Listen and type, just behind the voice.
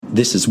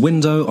This is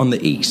Window on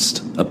the East,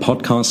 a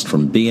podcast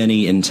from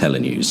BNE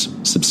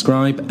IntelliNews.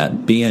 Subscribe at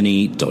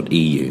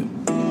bne.eu.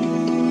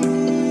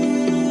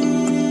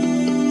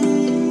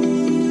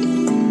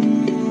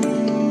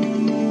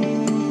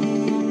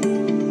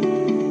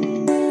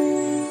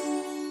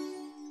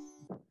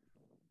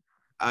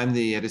 I'm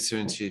the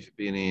editor-in-chief of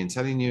BNE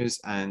IntelliNews,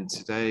 and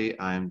today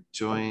I'm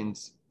joined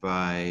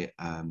by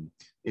Ivan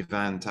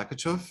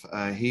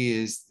Takachov.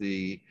 He is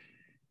the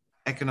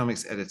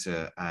economics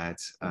editor at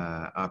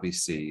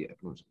RBC,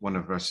 one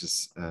of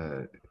Russia's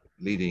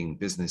leading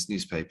business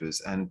newspapers,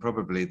 and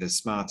probably the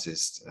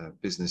smartest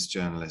business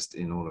journalist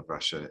in all of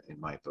Russia, in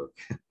my book.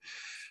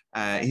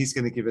 He's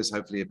going to give us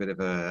hopefully a bit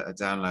of a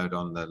download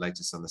on the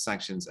latest on the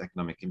sanctions,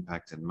 economic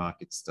impact, and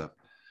market stuff.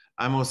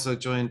 I'm also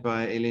joined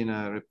by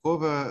Elena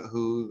Rybkova,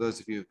 who those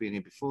of you who've been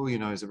here before, you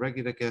know, is a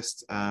regular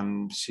guest.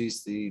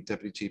 She's the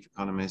deputy chief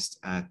economist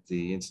at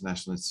the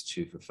International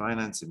Institute for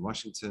Finance in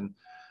Washington,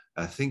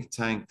 a think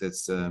tank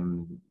that's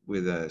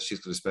she's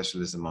got a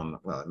specialism on,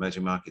 well,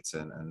 emerging markets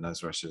and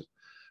knows Russia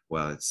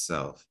well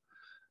itself.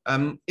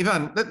 Ivan,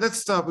 let's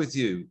start with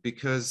you,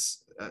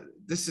 because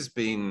this has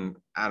been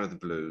out of the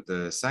blue.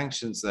 The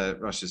sanctions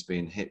that Russia's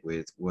been hit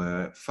with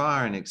were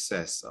far in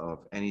excess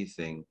of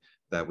anything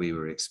that we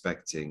were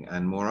expecting.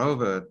 And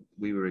moreover,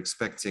 we were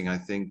expecting, I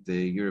think,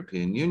 the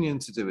European Union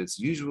to do its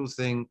usual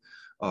thing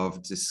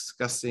of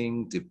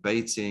discussing,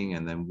 debating,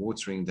 and then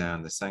watering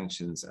down the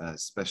sanctions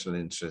as special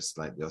interests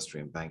like the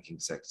Austrian banking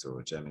sector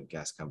or German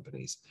gas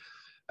companies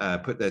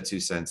put their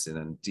 2 cents in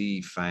and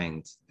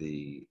defanged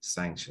the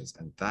sanctions.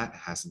 And that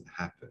hasn't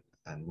happened.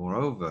 And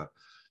moreover,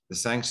 the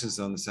sanctions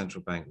on the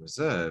central bank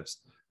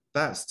reserves,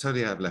 that's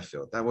totally out of left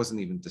field. That wasn't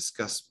even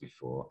discussed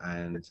before.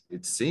 And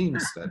it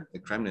seems that the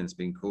Kremlin's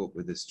been caught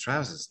with its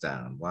trousers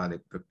down while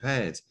it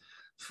prepared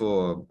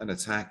for an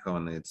attack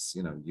on its,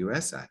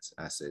 US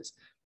assets.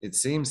 It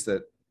seems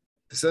that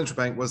the central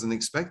bank wasn't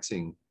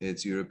expecting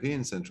its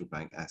European central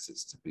bank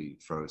assets to be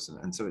frozen.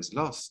 And so it's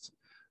lost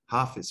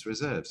half its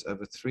reserves,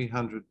 over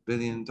 $300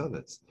 billion.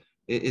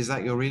 Is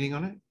that your reading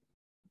on it?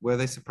 Were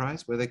they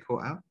surprised? Were they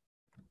caught out?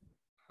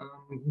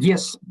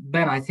 Yes,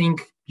 Ben, I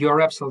think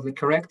you're absolutely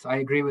correct. I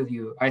agree with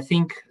you. I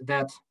think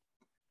that,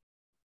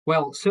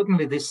 well,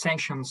 certainly these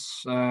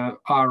sanctions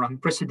are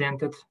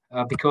unprecedented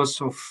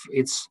because of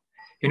its,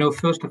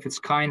 first of its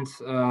kind,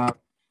 a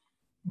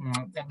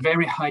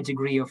very high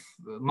degree of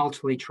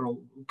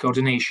multilateral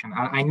coordination.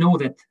 I know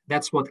that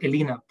that's what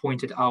Elena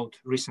pointed out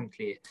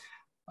recently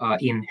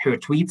in her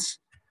tweets,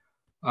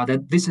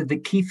 that this is the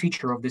key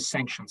feature of these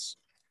sanctions.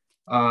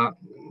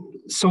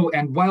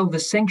 And while the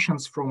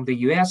sanctions from the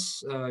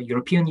US,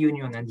 European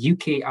Union, and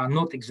UK are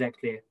not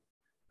exactly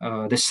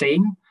the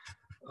same,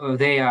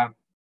 they are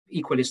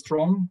equally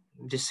strong,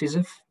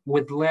 decisive,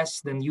 with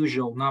less than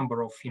usual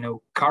number of,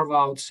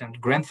 carve-outs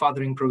and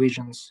grandfathering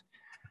provisions.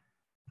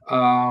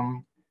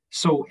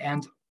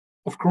 And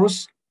of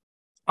course,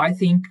 I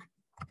think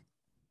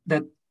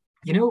that,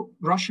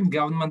 Russian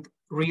government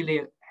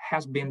really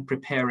has been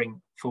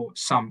preparing for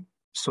some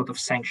sort of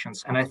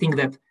sanctions. And I think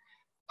that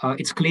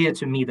it's clear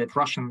to me that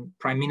Russian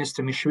Prime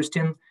Minister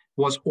Mishustin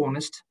was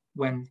honest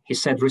when he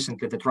said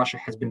recently that Russia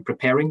has been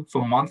preparing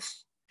for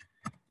months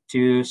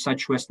to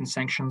such Western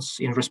sanctions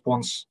in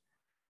response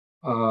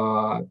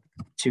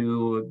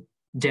to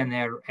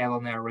DNR,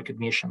 LNR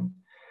recognition.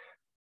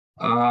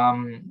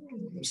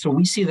 So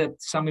we see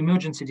that some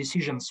emergency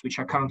decisions which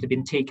are currently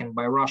being taken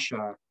by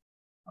Russia,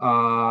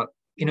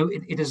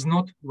 it is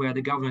not where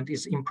the government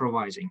is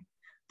improvising.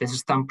 This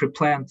is some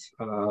pre-planned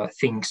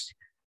things.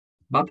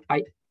 But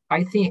I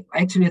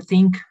actually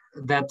think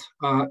that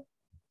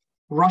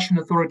Russian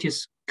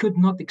authorities could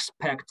not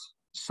expect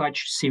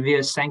such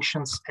severe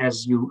sanctions,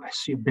 as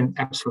you've been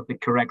absolutely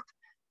correct,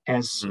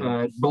 as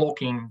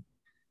blocking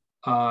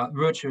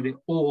virtually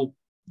all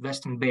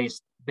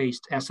Western-based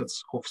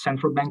assets of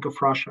Central Bank of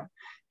Russia.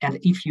 And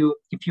if you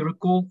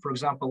recall, for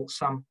example,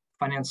 some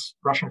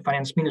Russian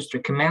finance ministry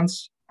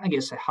comments, I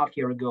guess a half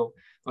year ago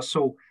or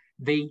so,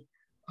 they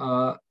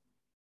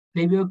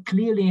were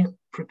clearly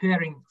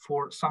preparing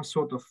for some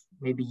sort of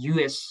maybe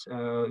US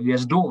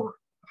dollar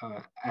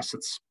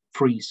assets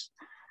freeze,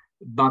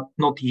 but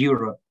not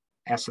euro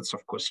assets,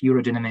 of course,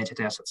 euro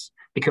denominated assets,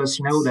 because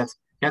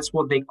that's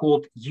what they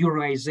called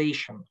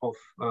euroization of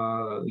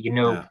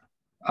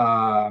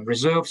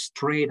reserves,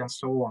 trade, and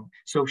so on.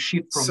 So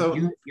shift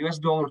from US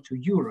dollar to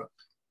euro.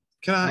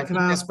 Can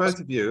I ask both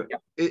of you? Yeah.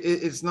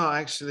 It's not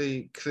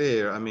actually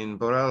clear. I mean,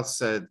 Borrell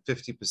said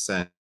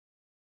 50%.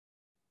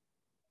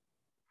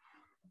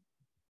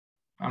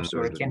 I'm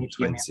sorry, can you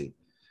hear me?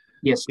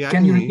 Yes, yeah,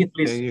 can you repeat,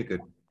 please? Yeah, you're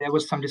good. There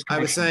was some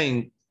disconnection. I was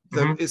saying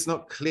that it's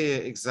not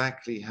clear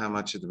exactly how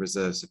much of the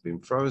reserves have been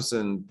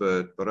frozen,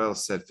 but Borrell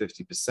said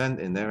 50%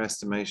 in their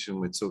estimation.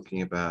 We're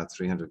talking about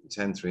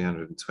 310,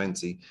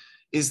 320.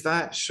 Is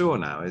that sure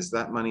now? Is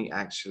that money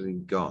actually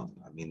gone?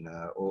 I mean,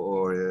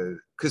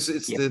 because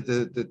it's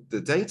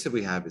the data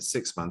we have is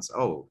 6 months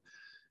old.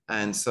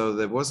 And so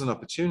there was an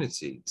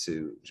opportunity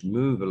to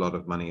move a lot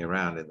of money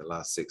around in the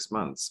last 6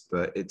 months.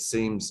 But it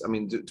seems, I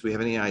mean, do we have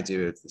any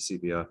idea if the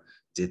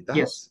did that?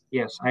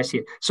 Yes, I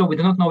see. So we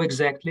do not know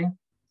exactly,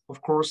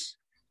 of course,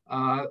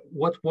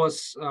 what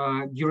was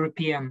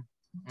European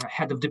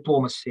head of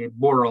diplomacy,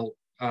 Borrell,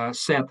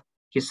 said.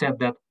 He said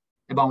that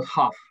about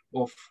half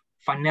of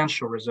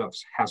financial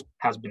reserves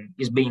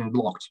is being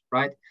blocked,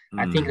 right?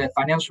 I think that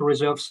financial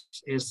reserves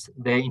is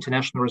the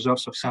international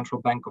reserves of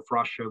Central Bank of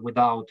Russia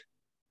without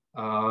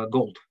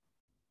gold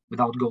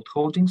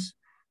holdings.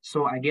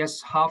 So I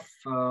guess half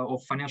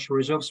of financial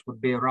reserves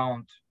would be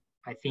around,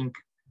 I think,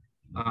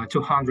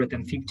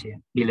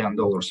 $250 billion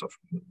of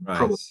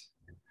probably.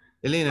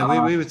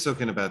 Elena, we were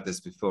talking about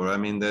this before. I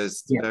mean,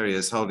 there's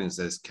various holdings.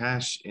 There's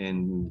cash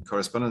in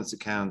correspondence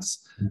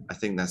accounts. I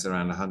think that's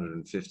around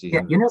 150.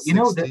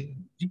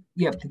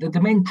 Yeah,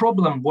 the main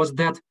problem was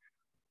that,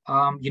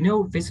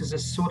 this is a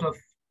sort of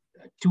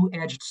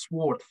two-edged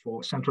sword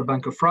for Central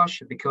Bank of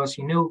Russia because,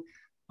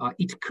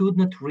 it could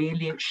not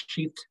really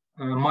shift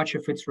much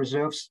of its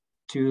reserves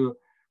to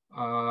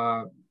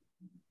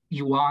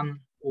yuan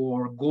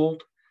or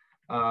gold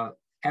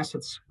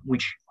assets,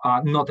 which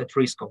are not at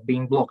risk of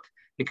being blocked,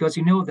 because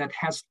that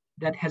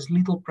has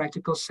little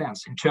practical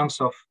sense in terms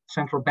of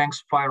central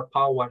bank's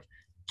firepower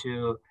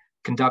to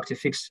conduct a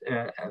fixed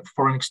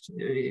foreign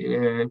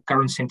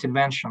currency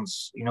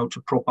interventions,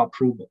 to prop up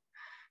ruble.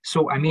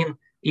 So I mean,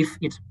 if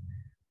it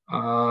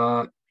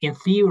in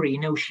theory,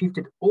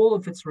 shifted all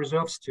of its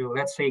reserves to,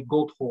 let's say,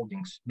 gold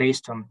holdings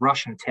based on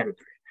Russian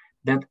territory,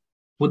 that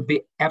would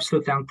be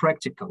absolutely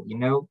unpractical,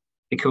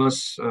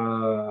 because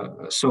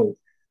the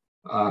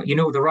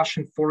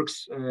Russian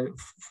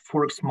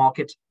forex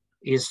market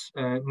is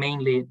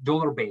mainly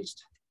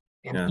dollar-based,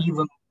 and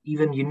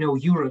even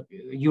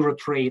euro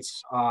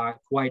trades are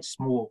quite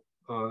small,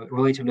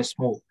 relatively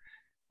small.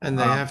 And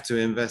they have to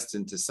invest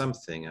into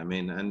something. I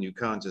mean, and you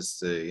can't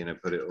just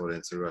put it all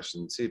into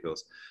Russian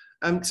T-bills.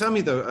 Tell me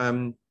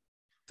though,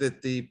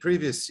 that the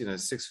previous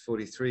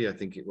 643, I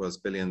think it was,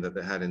 billion that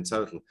they had in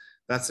total,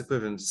 that's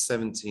equivalent to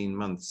 17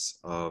 months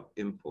of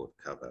import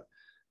cover.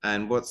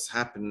 And what's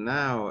happened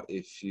now,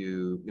 if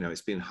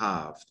it's been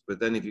halved, but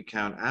then if you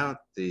count out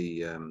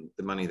the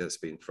money that's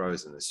been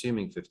frozen,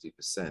 assuming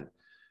 50%,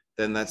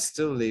 then that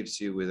still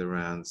leaves you with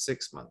around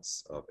 6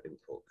 months of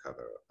import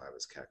cover, I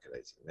was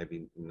calculating,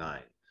 maybe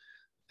 9.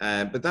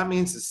 But that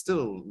means there's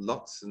still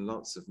lots and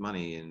lots of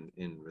money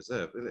in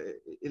reserve.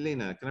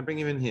 Elena, can I bring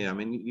you in here? I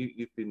mean,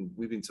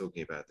 we've been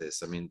talking about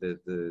this. I mean,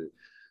 the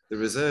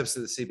reserves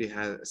that the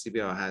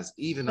CBR has,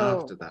 even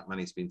after that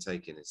money's been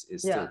taken, is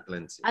still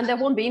plenty. And there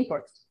won't be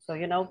imports. So,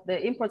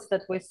 the imports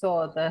that we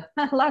saw the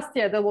last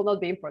year, there will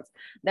not be imports.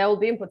 There will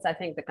be imports. I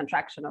think the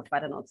contraction of,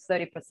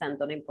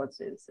 30% on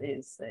imports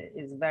is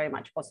very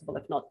much possible,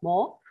 if not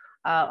more.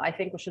 I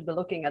think we should be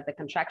looking at the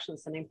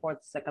contractions and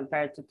imports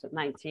compared to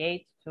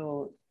 98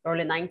 to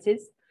early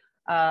 90s.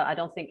 I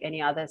don't think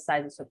any other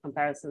sizes of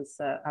comparisons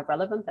are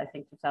relevant. I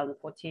think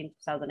 2014,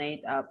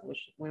 2008,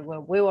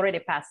 we already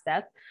passed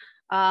that.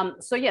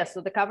 So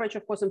the coverage,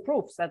 of course,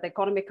 improves. As the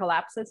economy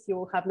collapses, you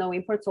will have no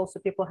imports. Also,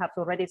 people have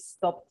already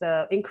stopped,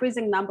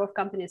 increasing number of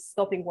companies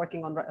stopping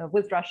working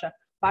with Russia,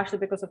 partially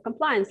because of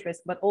compliance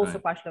risk, but also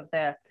partially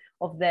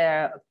of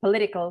their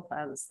political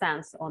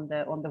stance on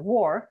the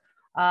war.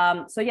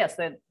 That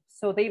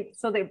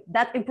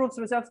improves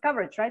reserves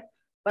coverage, right?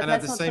 But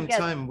at the same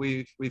time,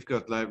 we've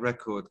got like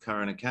record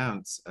current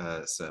accounts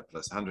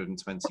surplus,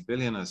 120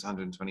 billion, as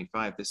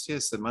 125 this year.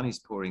 So money's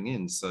pouring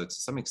in. So to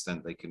some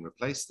extent, they can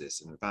replace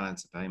this, and the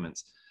balance of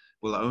payments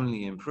will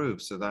only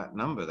improve. So that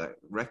number, that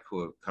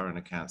record current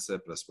account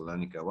surplus, will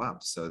only go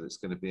up. So it's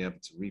going to be able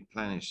to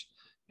replenish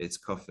its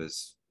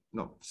coffers.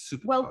 Not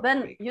super. Well,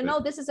 then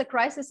this is a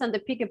crisis, and the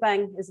piggy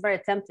bank is very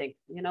tempting.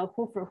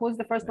 Who's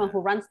the first one who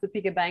runs the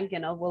piggy bank?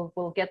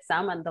 Will get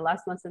some, and the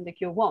last ones in the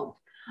queue won't.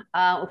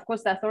 Of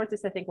course, the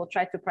authorities, I think, will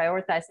try to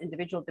prioritize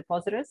individual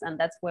depositors, and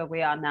that's where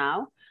we are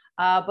now.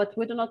 But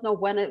we do not know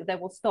when they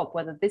will stop.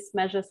 Whether these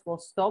measures will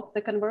stop the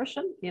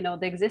conversion. The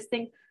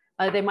existing.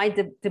 They might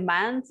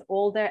demand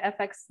all their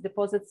FX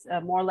deposits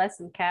more or less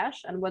in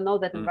cash. And we know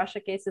that in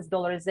Russia cases,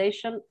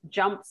 dollarization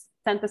jumps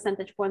 10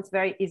 percentage points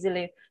very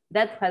easily.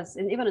 That has,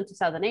 even in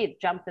 2008,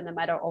 jumped in a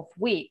matter of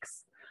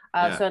weeks.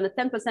 So in a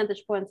 10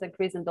 percentage points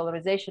increase in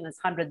dollarization is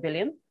 100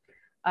 billion.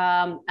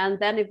 And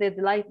then if they'd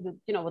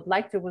would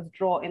like to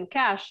withdraw in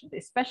cash,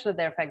 especially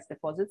their FX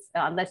deposits,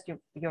 unless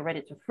you're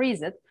ready to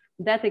freeze it,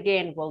 that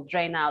again will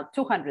drain out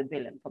 200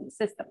 billion from the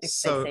system if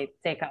they say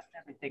take out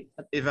everything.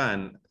 But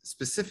Ivan,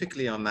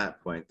 specifically on that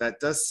point, that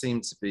does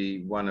seem to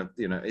be one of,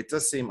 it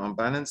does seem on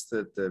balance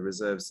that the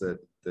reserves that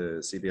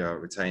the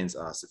CBR retains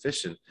are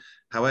sufficient.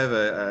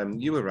 However,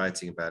 you were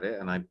writing about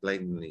it, and I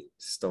blatantly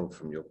stole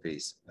from your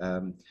piece.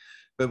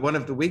 But one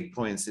of the weak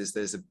points is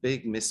there's a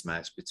big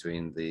mismatch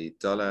between the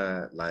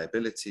dollar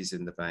liabilities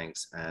in the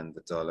banks and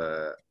the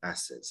dollar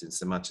assets, in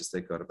so much as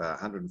they've got about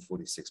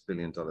 $146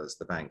 billion,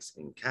 the banks,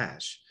 in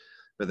cash,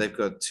 but they've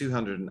got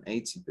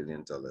 $280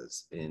 billion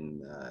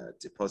in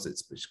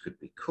deposits, which could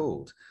be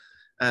called.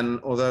 And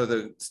although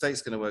the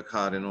state's going to work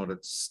hard in order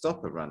to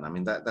stop a run, I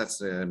mean, that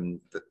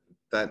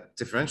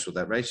differential,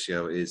 that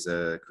ratio is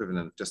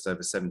equivalent of just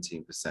over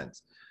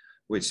 17%.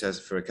 which as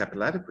for a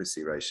capital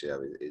adequacy ratio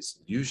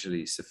is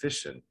usually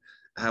sufficient.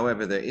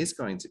 However, there is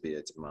going to be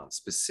a demand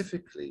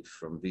specifically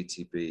from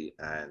VTB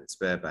and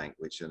Sberbank,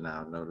 which are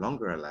now no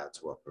longer allowed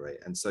to operate.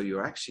 And so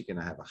you're actually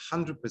going to have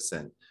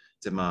 100%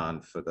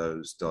 demand for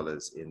those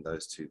dollars in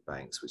those two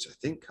banks, which I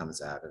think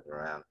comes out at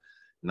around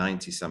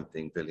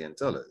 90-something billion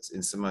dollars,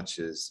 in so much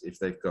as if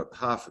they've got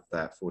half of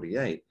that,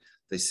 48,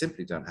 they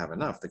simply don't have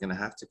enough. They're going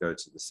to have to go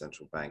to the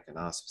central bank and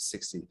ask for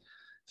 $60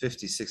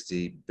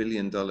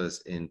 billion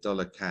in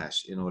dollar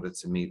cash in order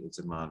to meet the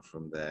demand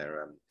from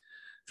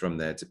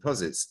their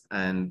deposits.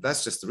 And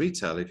that's just the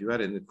retail. If you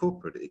add in the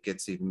corporate, it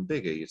gets even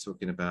bigger. You're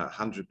talking about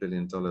 $100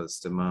 billion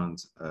demand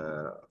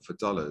for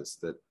dollars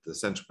that the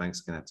central banks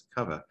are going to have to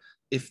cover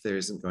if there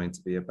isn't going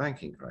to be a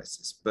banking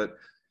crisis. But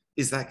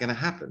is that going to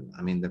happen?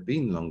 I mean, there've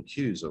been long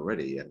queues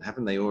already, and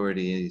haven't they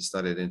already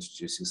started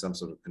introducing some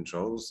sort of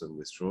controls and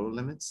withdrawal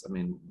limits? I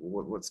mean,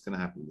 what's going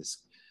to happen?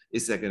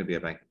 Is there going to be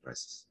a banking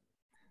crisis?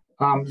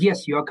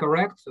 Yes, you are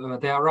correct.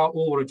 There are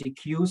already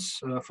queues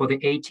for the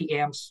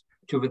ATMs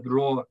to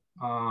withdraw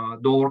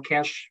dollar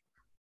cash,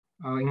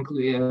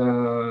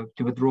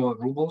 to withdraw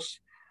rubles,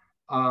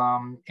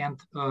 and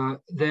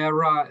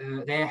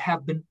there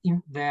have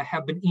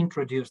been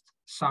introduced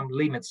some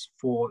limits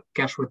for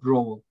cash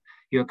withdrawal.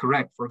 You're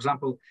correct. For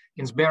example,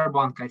 in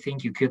Sberbank, I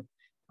think you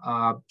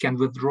can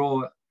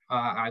withdraw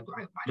I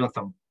don't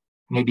know,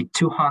 maybe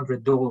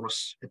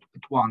 $200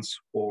 at once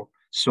or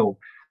so.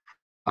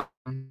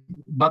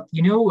 But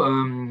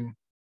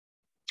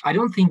I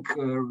don't think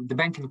the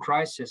banking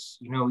crisis,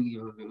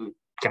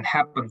 can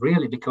happen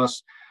really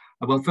because,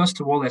 well, first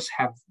of all, as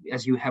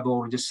you have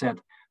already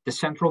said, the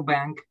central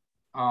bank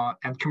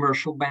and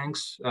commercial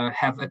banks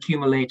have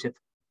accumulated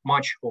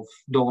much of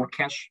dollar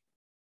cash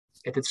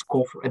at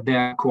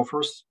their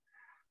coffers.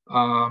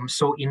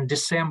 So in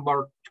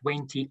December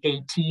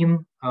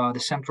 2018, the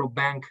central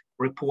bank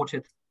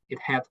reported it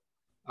had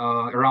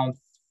around,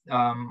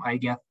 I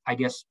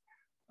guess,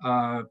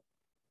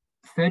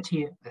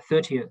 $30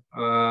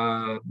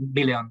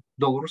 billion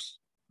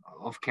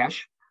of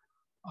cash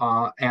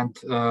and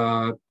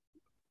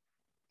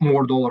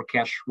more dollar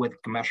cash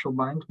with commercial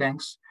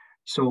banks.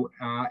 So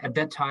at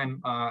that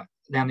time,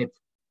 then it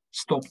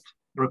stopped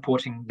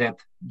reporting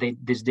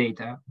this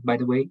data, by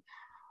the way.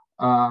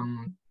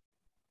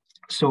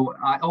 So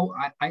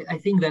I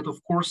think that,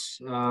 of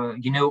course,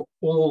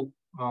 all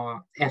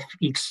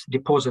FX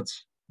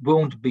deposits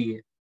won't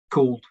be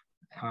called,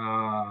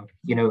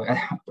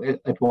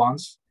 at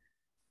once.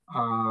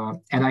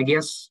 And I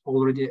guess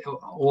already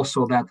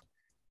also that,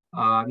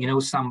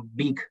 some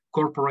big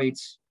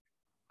corporates,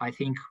 I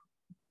think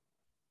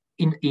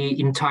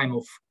in time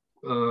of,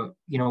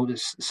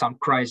 some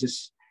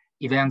crisis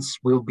events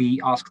will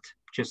be asked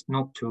just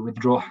not to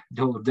withdraw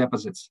dollar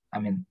deposits. I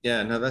mean,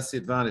 yeah, no, that's the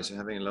advantage of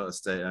having a lot of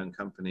state-owned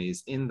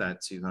companies in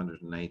that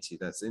 280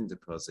 that's in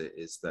deposit,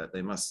 is that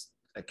they must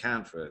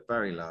account for a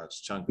very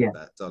large chunk of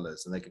that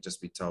dollars, and they could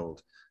just be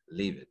told,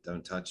 leave it,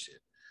 don't touch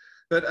it.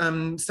 But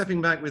stepping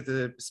back with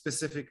the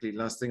specifically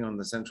last thing on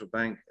the central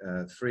bank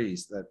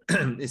freeze, that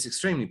it's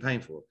extremely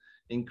painful,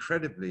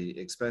 incredibly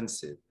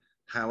expensive.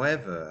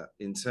 However,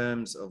 in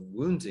terms of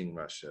wounding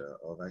Russia,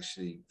 of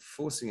actually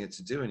forcing it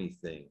to do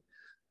anything,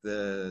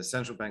 the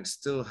central bank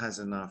still has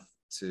enough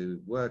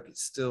to work. It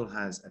still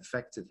has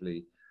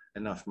effectively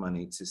enough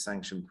money to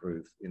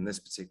sanction-proof, in this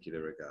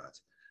particular regard,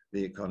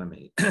 the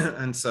economy.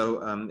 And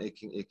so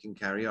it can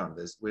carry on.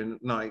 We're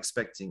not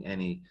expecting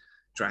any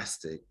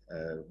drastic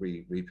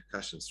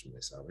repercussions from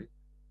this, are we?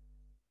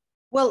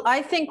 Well,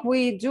 I think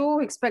we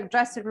do expect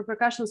drastic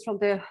repercussions from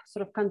the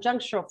sort of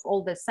conjuncture of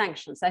all the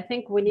sanctions. I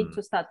think we need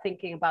to start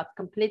thinking about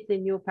completely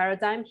new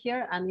paradigm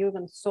here. And you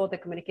even saw the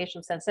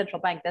communications and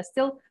central bank, they're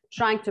still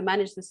trying to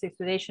manage the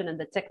situation in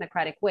the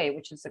technocratic way,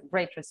 which is a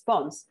great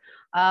response.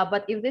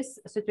 But if this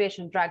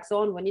situation drags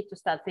on, we need to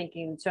start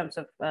thinking in terms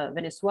of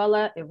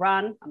Venezuela,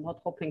 Iran. I'm not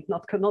hoping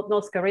not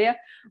North Korea,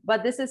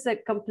 but this is a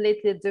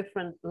completely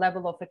different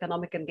level of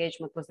economic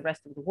engagement with the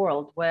rest of the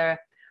world, where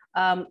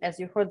as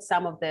you heard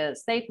some of the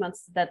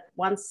statements that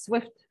once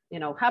SWIFT,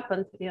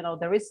 happened,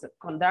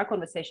 there are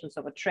conversations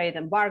of a trade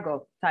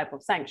embargo type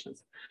of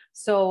sanctions.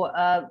 So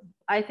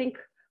I think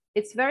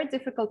it's very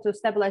difficult to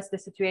stabilize the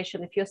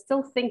situation if you're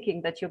still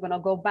thinking that you're going to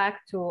go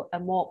back to a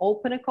more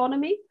open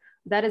economy.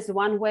 That is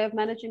one way of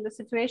managing the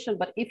situation.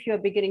 But if you're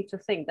beginning to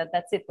think that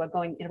that's it, we're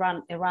going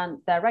Iran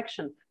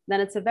direction,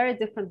 then it's a very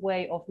different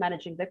way of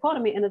managing the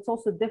economy. And it's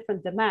also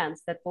different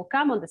demands that will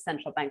come on the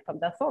central bank from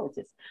the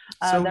authorities.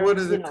 So what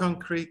are the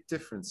concrete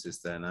differences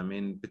then? I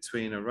mean,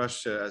 between a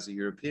Russia as a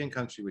European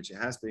country, which it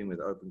has been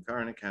with open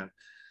current account,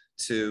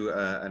 to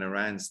an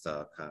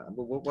Iran-style kind of,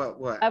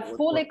 a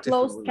fully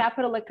closed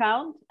capital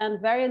account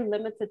and very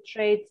limited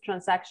trade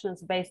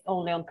transactions based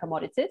only on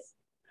commodities.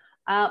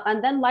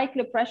 And then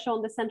likely pressure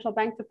on the central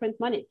bank to print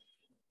money.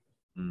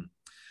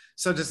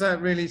 So does that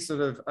really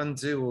sort of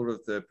undo all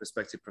of the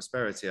prospective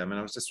prosperity? I mean,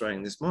 I was just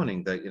writing this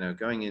morning that,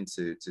 going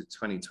into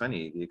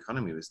 2020, the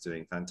economy was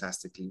doing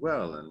fantastically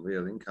well and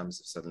real incomes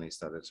have suddenly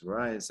started to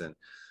rise and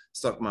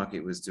stock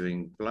market was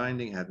doing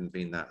blinding, hadn't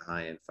been that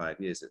high in 5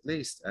 years at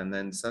least. And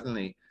then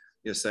suddenly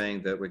you're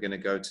saying that we're going to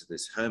go to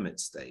this hermit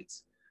state.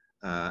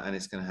 And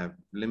it's going to have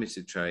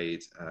limited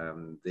trade.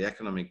 The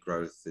economic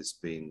growth has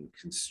been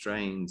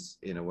constrained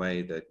in a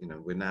way that,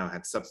 we now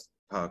had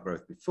subpar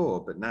growth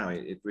before, but now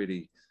it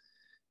really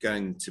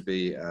going to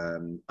be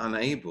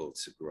unable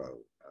to grow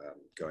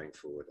going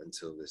forward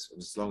until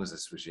as long as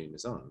this regime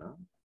is on, no?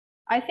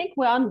 I think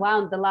we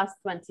unwound the last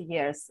 20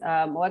 years.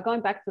 We're going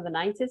back to the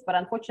 90s, but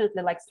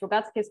unfortunately, like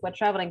Strugatsky's, we're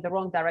traveling the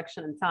wrong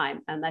direction in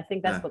time. And I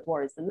think that's what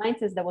worries. In the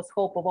 90s, there was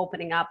hope of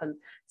opening up and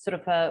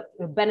sort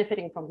of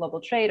benefiting from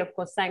global trade, of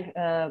course,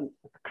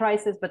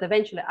 crisis, but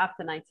eventually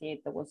after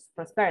 98, there was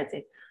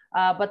prosperity.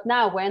 But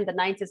now we're in the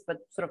 90s, but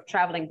sort of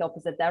traveling the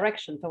opposite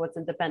direction towards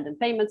independent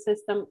payment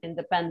system,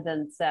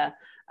 independent a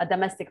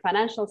domestic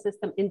financial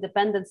system,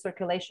 independent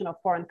circulation of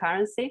foreign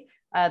currency.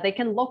 They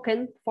can lock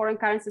in foreign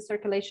currency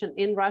circulation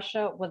in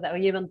Russia,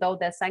 even though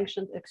they're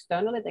sanctioned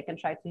externally. They can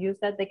try to use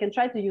that. They can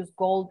try to use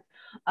gold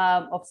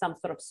of some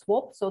sort of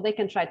swap, so they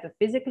can try to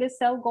physically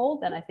sell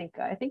gold. And I think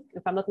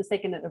if I'm not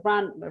mistaken,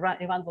 Iran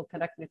will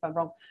correct me if I'm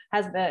wrong,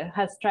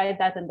 has tried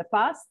that in the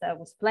past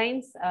with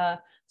planes.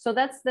 So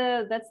that's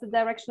the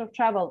direction of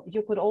travel.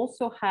 You could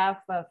also have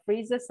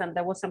freezes, and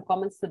there was some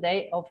comments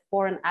today of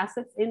foreign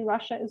assets in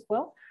Russia as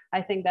well.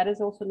 I think that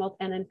is also not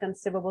an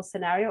inconceivable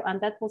scenario, and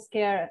that will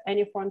scare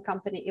any foreign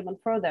company even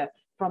further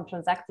from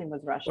transacting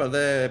with Russia. Well,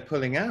 they're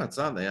pulling out,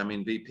 aren't they? I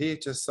mean,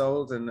 BP just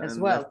sold and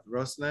left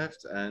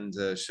Rosneft, and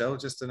Shell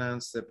just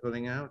announced they're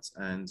pulling out,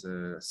 and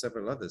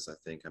several others, I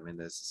think. I mean,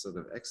 there's a sort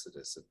of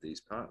exodus of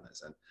these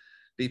partners. And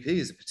BP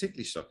is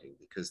particularly shocking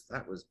because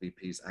that was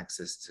BP's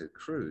access to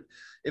crude.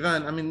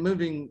 Ivan, I mean,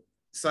 moving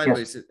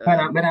sideways. Yes.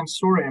 But I'm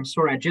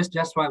sorry.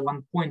 Just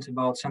one point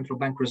about central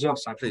bank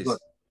reserves. I forgot.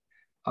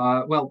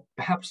 Well,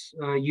 perhaps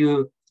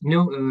you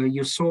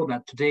saw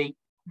that today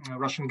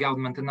Russian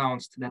government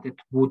announced that it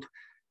would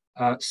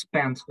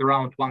spend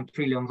around 1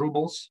 trillion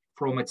rubles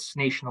from its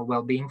national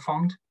well-being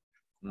fund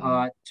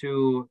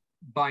to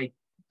buy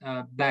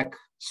back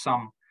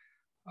some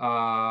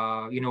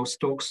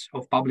stocks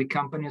of public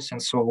companies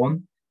and so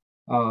on,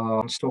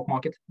 open stock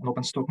market.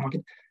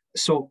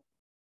 So,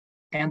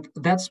 and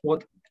that's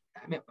what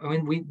I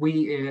mean.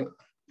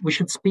 We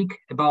should speak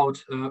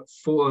about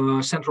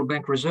for central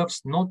bank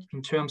reserves, not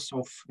in terms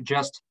of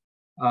just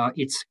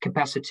its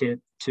capacity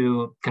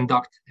to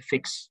conduct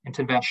fixed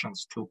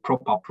interventions to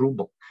prop up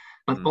ruble,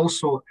 but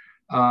also,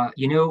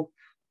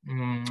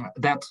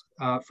 that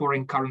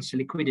foreign currency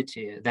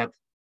liquidity that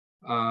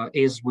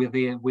is with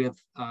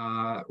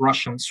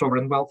Russian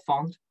sovereign wealth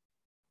fund.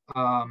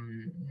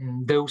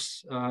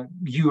 Those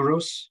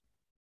euros,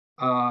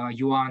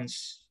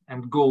 yuans,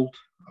 and gold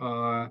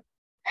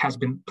have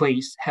been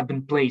placed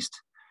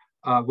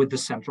with the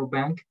central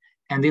bank,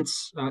 and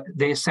it's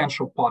the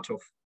essential part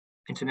of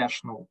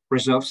international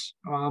reserves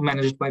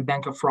managed by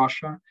Bank of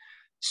Russia.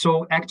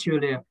 So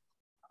actually,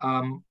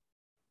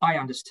 I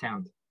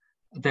understand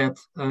that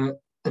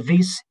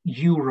this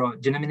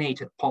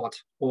euro-denominated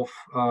part of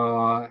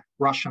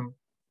Russian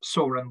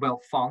sovereign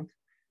wealth fund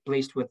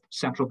placed with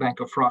Central Bank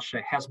of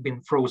Russia has been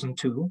frozen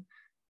too,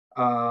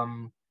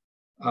 and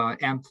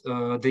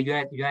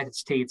the United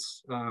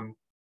States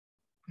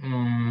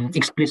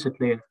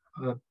explicitly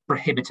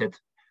prohibited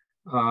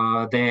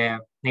the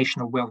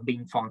National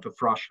Well-Being Fund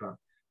of Russia,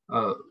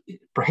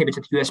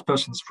 prohibited U.S.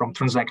 persons from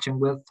transacting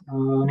with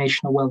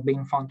National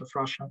Well-Being Fund of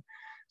Russia.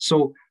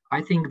 So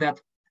I think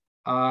that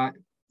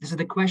this is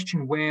the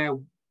question where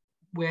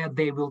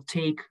they will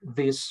take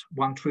this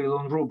 1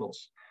 trillion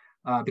rubles,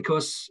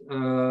 because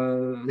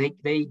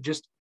they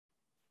just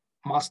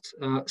must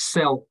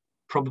sell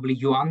probably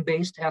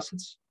yuan-based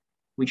assets,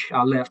 which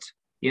are left,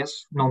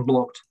 yes,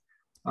 non-blocked,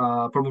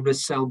 probably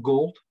sell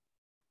gold.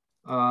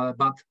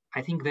 But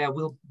I think there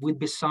will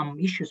be some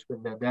issues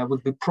with that. There will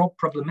be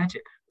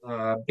problematic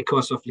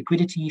because of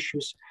liquidity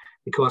issues,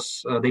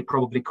 because they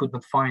probably could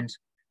not find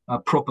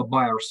proper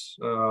buyers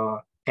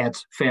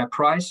at fair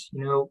price,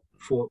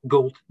 for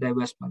gold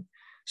divestment.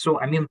 So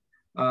I mean,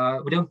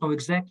 we don't know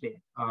exactly.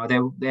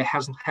 There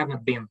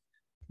haven't been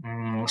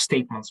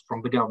statements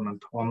from the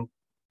government on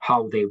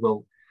how they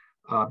will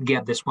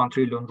get this 1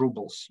 trillion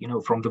rubles,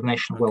 from the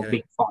National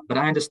Well-Being Fund. But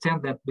I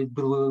understand that we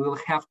will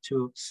have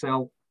to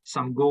sell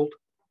some gold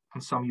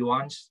and some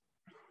yuans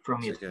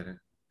from it.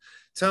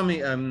 Tell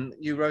me,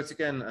 you wrote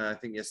again, I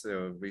think yesterday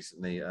or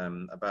recently,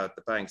 about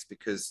the banks,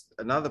 because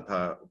another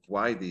part of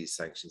why these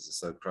sanctions are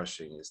so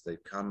crushing is they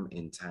come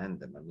in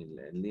tandem. I mean,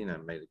 Lena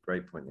made a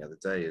great point the other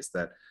day, is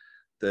that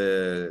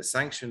the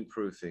sanction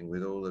proofing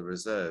with all the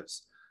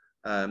reserves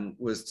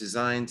was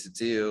designed to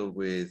deal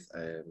with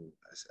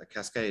a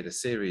cascade, a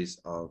series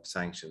of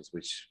sanctions,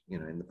 which,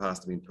 in the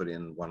past have been put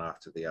in one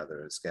after the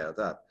other and scaled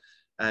up.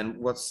 And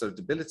what's so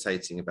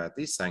debilitating about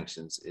these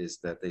sanctions is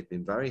that they've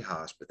been very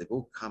harsh, but they've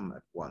all come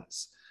at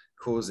once,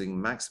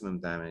 causing maximum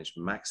damage,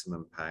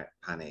 maximum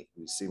panic.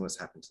 We've seen what's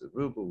happened to the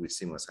ruble. We've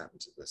seen what's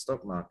happened to the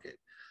stock market.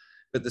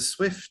 But the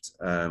SWIFT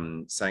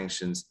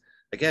sanctions,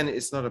 again,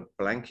 it's not a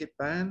blanket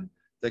ban.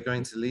 they're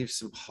going to leave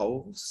some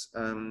holes.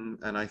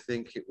 And I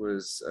think it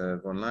was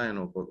von Leyen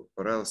or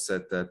Borrell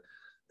said that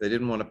they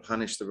didn't want to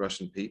punish the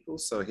Russian people.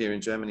 So here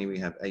in Germany, we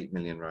have 8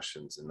 million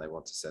Russians and they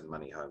want to send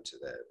money home to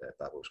their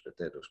babushka,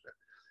 dedushka.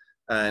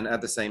 And at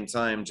the same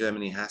time,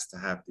 Germany has to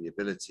have the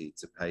ability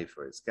to pay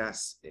for its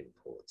gas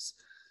imports.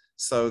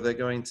 So they're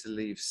going to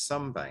leave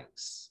some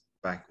banks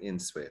back in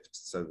SWIFT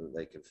so that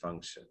they can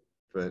function.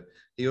 But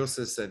he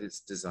also said it's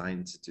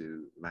designed to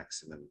do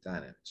maximum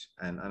damage.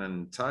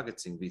 And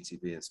targeting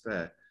VTB and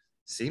Sber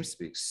seems to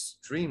be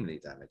extremely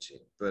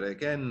damaging. But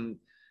again,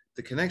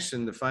 the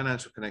connection, the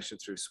financial connection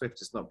through SWIFT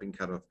has not been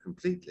cut off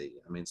completely.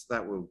 I mean, so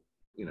that will,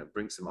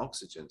 bring some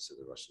oxygen to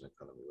the Russian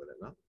economy, will it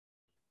not?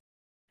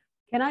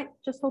 Can I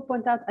just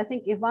point out, I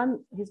think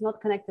Ivan, he's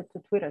not connected to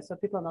Twitter, so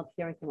people are not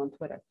hearing him on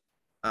Twitter.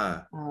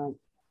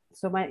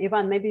 So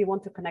Ivan, maybe you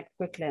want to connect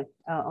quickly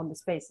on the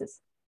spaces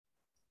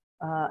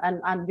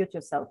and unmute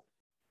yourself.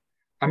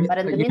 But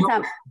in the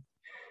meantime...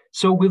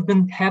 So we've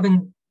been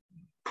having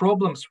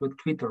problems with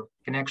Twitter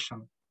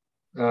connection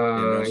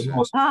because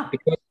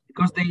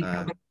they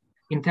have been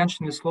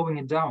intentionally slowing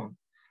it down.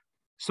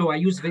 So I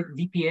use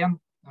VPN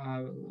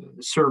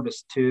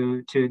service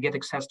to get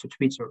access to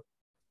Twitter.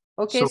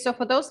 Okay, so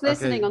for those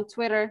listening on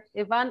Twitter,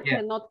 Ivan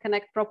cannot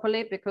connect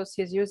properly because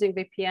he's using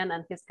VPN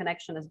and his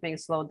connection is being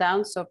slowed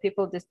down. So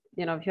people just,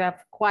 if you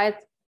have quiet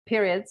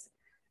periods,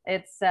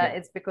 it's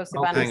because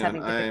Ivan is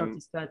having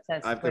difficulties to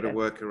access I've got a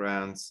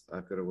workaround.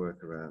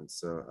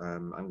 So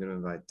I'm going to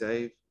invite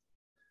Dave,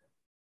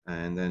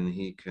 and then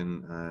he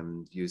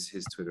can use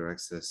his Twitter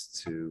access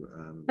to.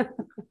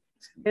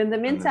 In the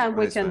meantime,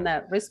 we can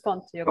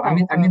respond to your.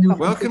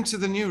 Welcome to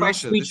the new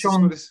Russia.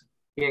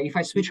 If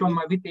I switch on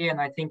my VPN,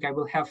 I think I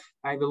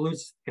will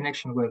lose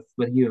connection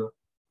with you,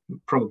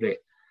 probably.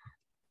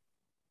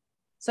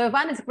 So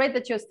Ivan, it's great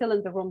that you're still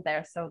in the room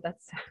there. So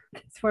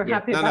we're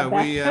happy about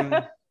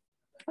that.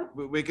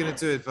 We're going to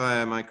do it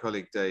via my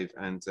colleague Dave,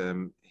 and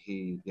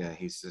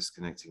he's just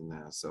connecting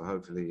now. So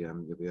hopefully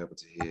you'll be able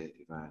to hear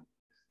Ivan.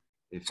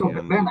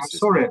 Ben, I'm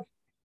sorry.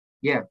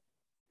 Yeah.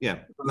 Yeah.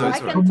 No, I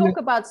can talk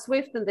about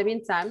SWIFT in the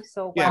meantime.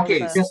 So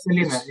just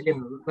Elena,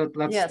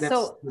 let's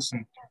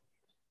listen.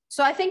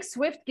 So I think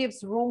SWIFT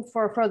gives room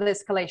for further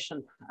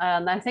escalation,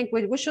 and I think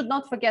we should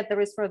not forget there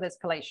is further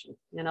escalation.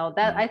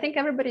 That I think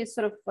everybody is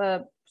sort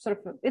of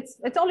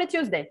it's only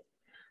Tuesday.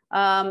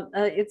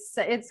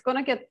 It's going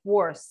to get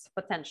worse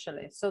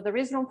potentially. So there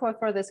is room for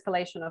further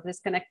escalation of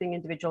disconnecting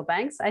individual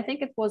banks. I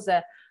think it was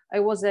a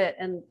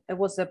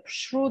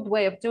shrewd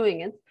way of doing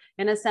it,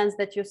 in a sense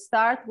that you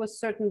start with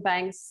certain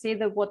banks, see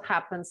what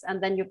happens,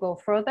 and then you go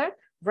further,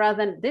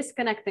 rather than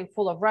disconnecting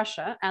full of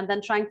Russia and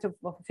then trying to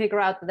figure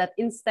out that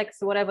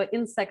whatever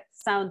insect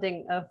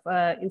sounding of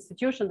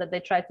institution that they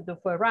tried to do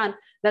for Iran,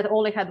 that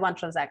only had one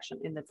transaction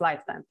in its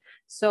lifetime.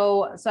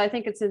 So I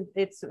think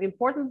it's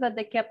important that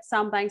they kept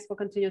some banks for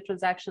continued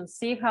transactions,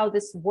 see how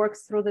this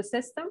works through the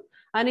system.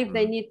 And if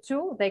they need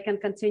to, they can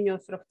continue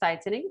sort of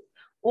tightening.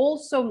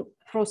 Also,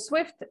 for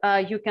SWIFT,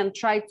 you can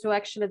try to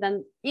actually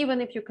then,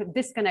 even if you could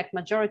disconnect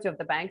majority of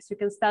the banks, you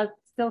can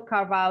still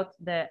carve out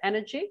the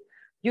energy.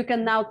 You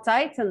can now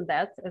tighten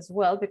that as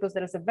well, because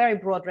there is a very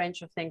broad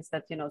range of things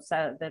that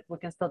that we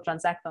can still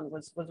transact on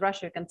with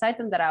Russia. You can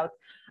tighten that out,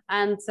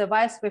 and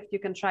via SWIFT you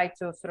can try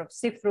to sort of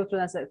sift through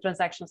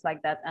transactions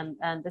like that,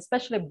 and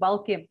especially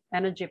bulky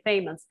energy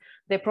payments,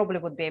 they probably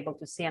would be able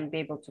to see and be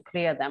able to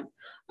clear them.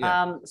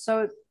 Yeah.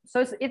 So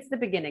it's the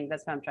beginning.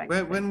 That's what I'm trying to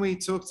say. When we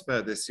talked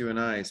about this, you and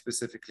I,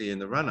 specifically in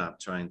the run-up,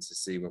 trying to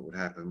see what would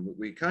happen,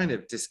 we kind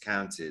of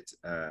discounted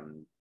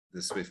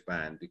the SWIFT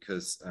ban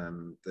because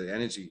the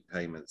energy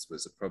payments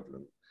was a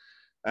problem.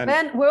 And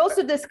then we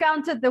also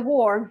discounted the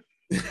war.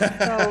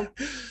 So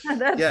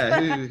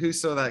who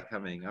saw that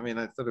coming? I mean,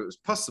 I thought it was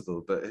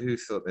possible, but who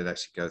thought they'd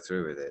actually go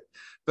through with it?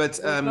 But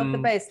not the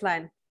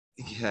baseline.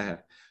 Yeah,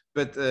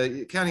 but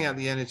counting out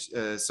the energy,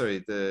 the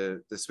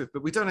SWIFT,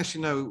 but we don't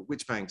actually know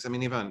which banks. I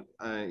mean, Ivan,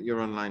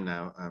 you're online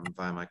now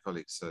via my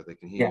colleagues, so they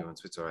can hear you on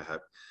Twitter, I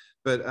hope.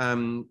 But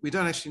we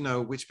don't actually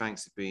know which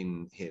banks have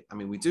been hit. I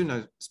mean, we do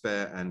know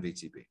Sber and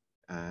VTB.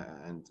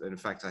 And in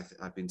fact,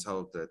 I've been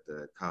told that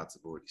the cards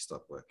have already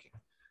stopped working.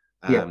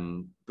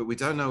 But we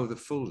don't know the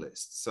full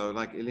list. So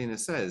like Elena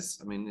says,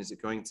 I mean, is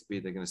it going to be,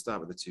 they're going to start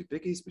with the two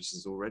biggies, which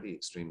is already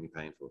extremely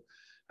painful,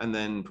 and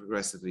then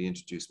progressively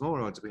introduce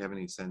more? Or do we have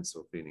any sense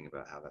or feeling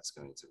about how that's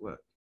going to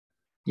work?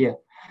 Yeah.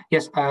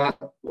 Yes. I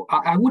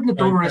wouldn't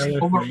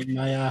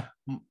overestimate.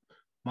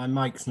 My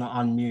mic's not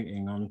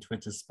unmuting on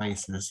Twitter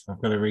Spaces.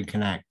 I've got to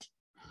reconnect.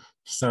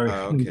 Sorry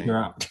to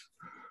interrupt.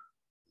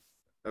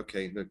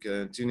 Okay, look,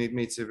 do you need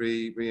me to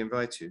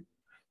re-invite you?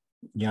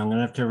 Yeah, I'm going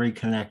to have to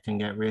reconnect and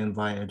get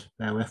re-invited.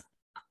 Bear with.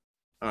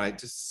 All right,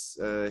 just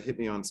hit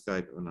me on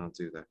Skype and I'll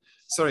do that.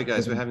 Sorry,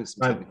 guys, we're having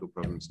some technical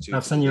problems.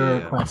 I'll send you a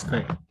request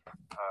quick.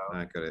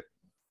 I got it.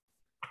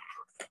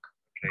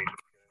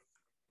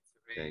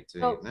 Okay,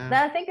 so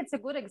I think it's a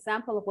good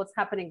example of what's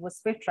happening with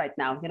SWIFT right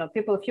now. A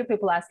few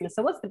people ask me,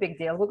 so what's the big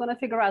deal? We're going to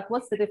figure out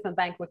what's the different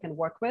bank we can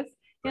work with.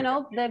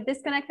 They've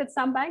disconnected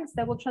some banks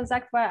that will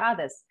transact via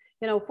others.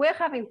 if we're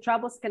having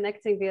troubles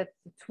connecting via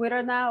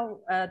Twitter now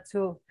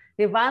to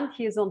Ivan,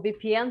 he's on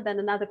VPN, then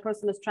another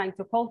person is trying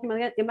to call him.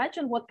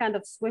 Imagine what kind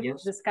of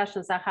swift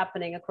discussions are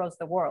happening across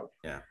the world.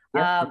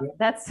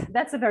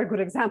 That's a very good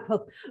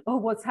example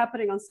of what's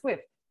happening on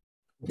Swift.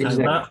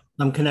 Exactly.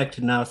 I'm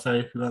connected now,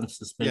 so who wants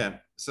to speak? Yeah,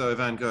 so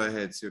Ivan, go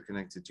ahead. So you're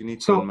connected. You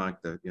need to unmic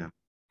though. Yeah.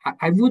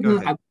 I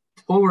wouldn't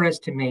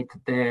overestimate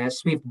the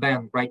SWIFT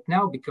ban right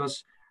now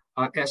because,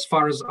 as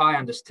far as I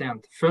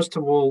understand, first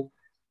of all,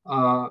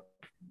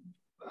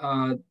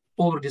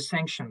 already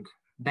sanctioned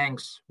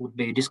banks would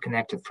be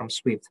disconnected from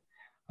SWIFT.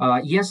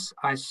 Yes,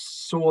 I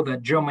saw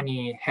that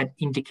Germany had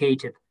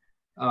indicated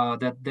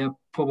that there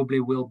probably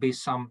will be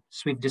some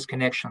SWIFT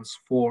disconnections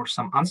for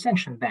some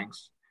unsanctioned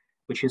banks,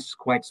 which is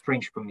quite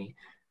strange to me.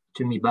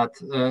 But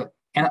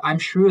and I'm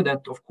sure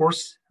that, of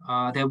course,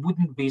 there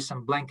wouldn't be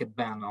some blanket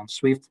ban on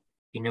SWIFT,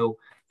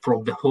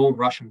 from the whole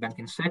Russian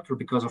banking sector,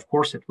 because of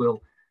course it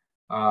will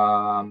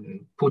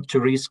put to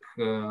risk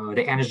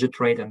the energy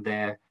trade and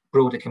the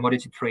broader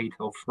commodity trade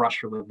of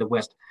Russia with the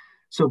West.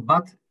 So,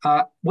 but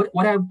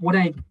what I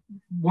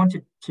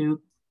wanted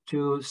to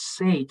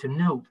say, to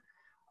note,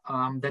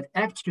 that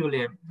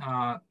actually,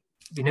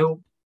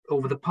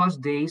 over the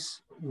past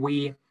days,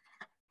 we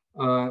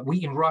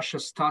in Russia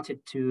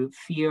started to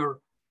fear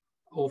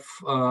of,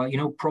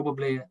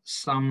 probably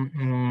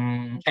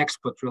some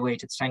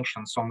export-related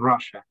sanctions on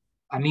Russia.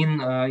 I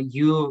mean,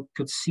 you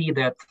could see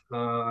that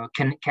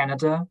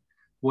Canada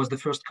was the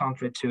first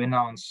country to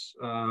announce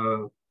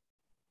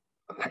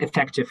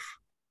effective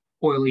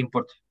oil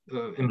import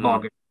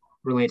embargo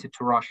related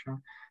to Russia.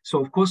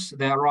 So, of course,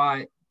 there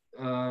are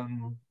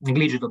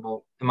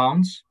negligible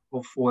amounts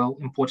of oil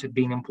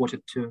being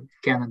imported to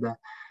Canada.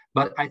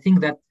 But I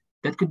think that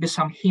could be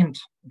some hint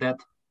that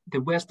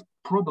the West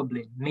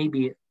probably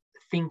maybe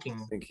thinking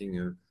of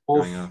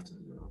going after,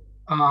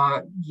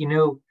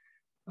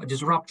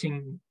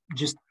 disrupting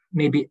just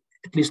maybe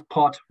at least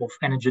part of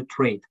energy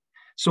trade.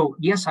 So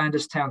yes, I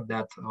understand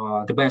that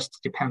the West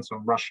depends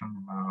on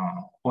Russian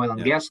oil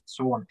and gas and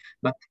so on.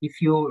 But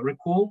if you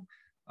recall,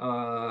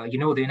 the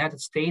United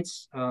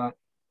States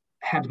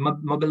had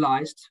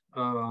mobilized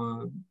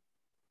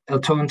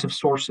alternative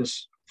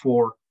sources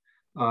for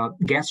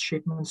gas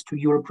shipments to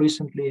Europe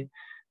recently.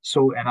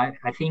 So, and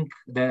I think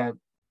that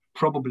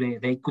probably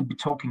they could be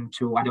talking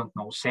to, I don't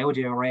know,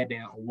 Saudi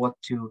Arabia or what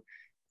to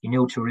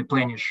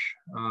replenish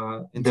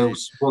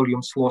those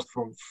volumes lost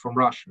from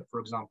Russia, for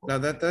example. Now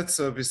that's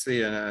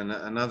obviously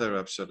another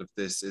upshot of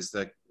this is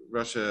that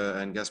Russia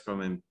and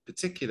Gazprom in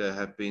particular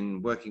have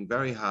been working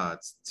very hard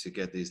to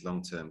get these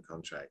long-term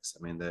contracts.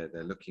 I mean,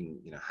 they're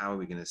looking, how are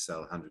we going to sell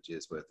 100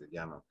 years worth of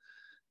Yamal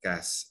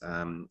gas?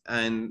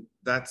 And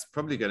that's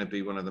probably going to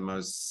be one of the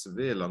most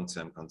severe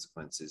long-term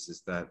consequences,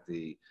 is that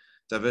the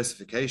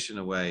diversification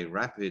away,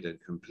 rapid and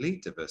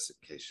complete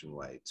diversification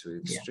away to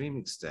an extreme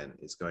extent,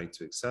 is going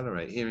to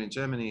accelerate. Here in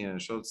Germany,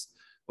 Scholz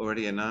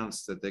already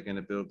announced that they're going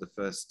to build the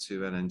first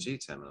 2 LNG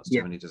terminals.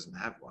 Germany doesn't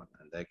have one,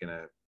 and they're going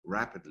to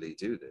rapidly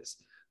do this.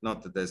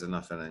 Not that there's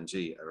enough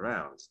LNG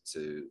around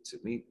to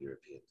meet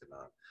European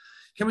demand.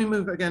 Can we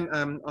move again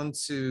on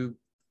to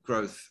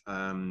growth?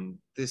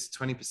 This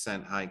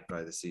 20% hike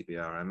by the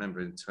CBR, I remember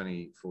in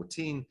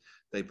 2014,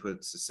 they put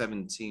a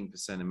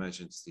 17%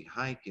 emergency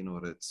hike in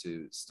order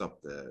to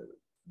stop the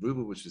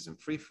ruble, which was in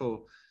free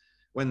fall.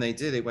 When they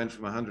did, it went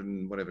from 100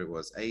 and whatever it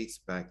was, 8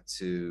 back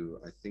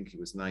to, I think it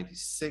was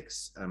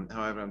 96.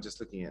 However, I'm just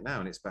looking at it now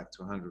and it's back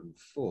to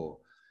 104.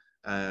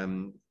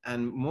 And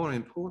more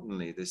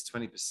importantly, this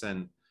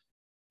 20%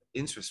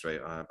 interest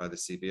rate by the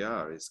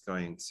CBR is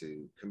going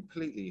to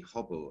completely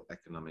hobble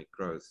economic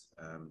growth.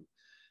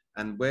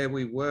 And where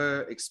we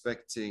were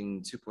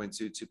expecting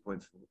 2.2,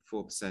 2.4%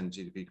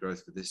 GDP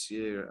growth for this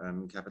year,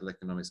 Capital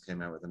Economics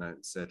came out with a note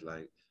and said,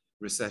 like,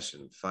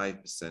 recession,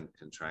 5%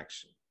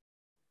 contraction.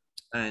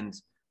 And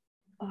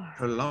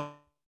prolonged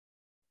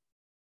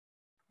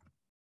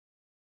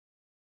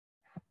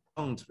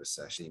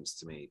recession, seems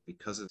to me,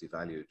 because of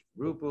devalued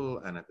ruble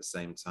and at the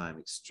same time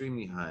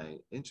extremely high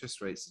interest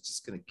rates, are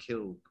just going to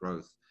kill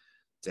growth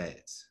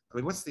dead. I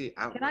mean, what's the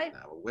outlook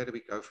now? Where do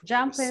we go from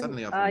jump here? in?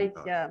 Suddenly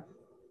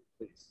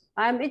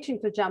I'm itching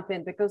to jump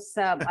in because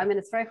I mean,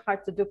 it's very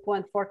hard to do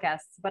point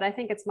forecasts, but I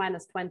think it's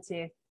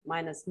 -20,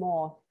 minus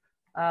more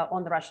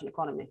on the Russian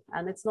economy,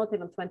 and it's not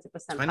even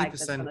 20% hike.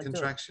 20%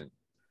 contraction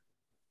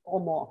or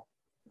more.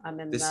 I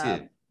mean, this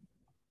year.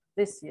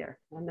 This year.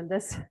 I mean,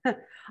 this.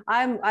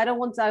 I don't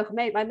want to.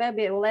 I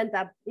maybe will end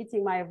up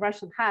eating my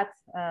Russian hat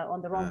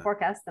on the wrong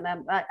forecast, and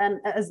and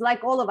as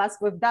like all of us,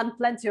 we've done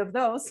plenty of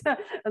those,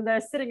 and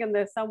they're sitting in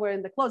there somewhere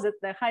in the closet.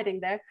 They're hiding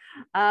there.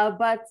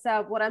 But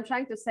what I'm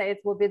trying to say, it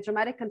will be a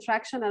dramatic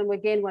contraction, and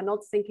again, we're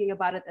not thinking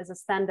about it as a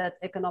standard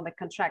economic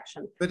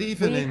contraction. But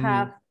even in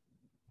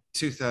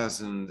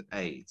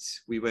 2008,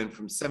 we went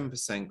from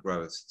 7%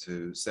 growth to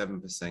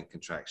 7%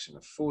 contraction,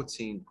 a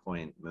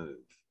 14-point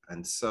move,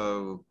 and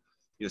so.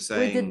 You're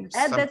saying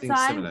at that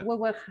time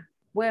similar.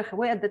 we're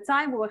at the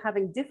time we were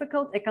having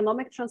difficult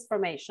economic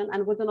transformation,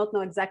 and we do not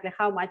know exactly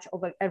how much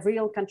of a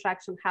real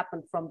contraction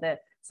happened from the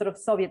sort of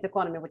Soviet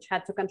economy, which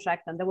had to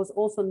contract, and there was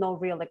also no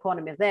real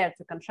economy there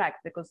to contract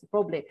because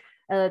probably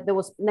there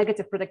was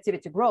negative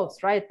productivity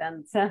growth, right,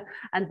 and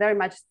very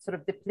much sort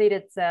of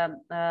depleted,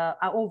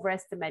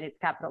 overestimated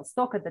capital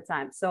stock at the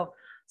time.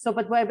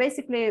 But we're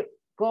basically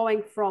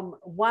going from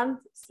one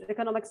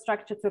economic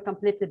structure to a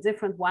completely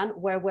different one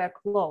where we're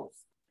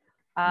close.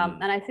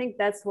 And I think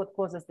that's what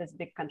causes this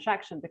big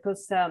contraction,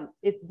 because the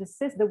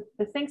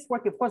things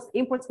work. Of course,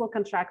 imports will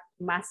contract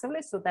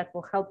massively, so that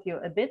will help you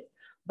a bit.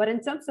 But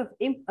in terms of,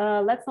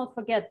 let's not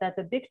forget that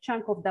a big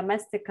chunk of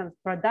domestic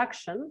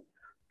production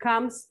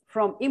comes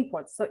from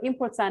imports. So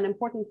imports are an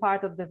important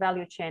part of the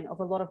value chain of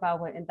a lot of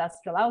our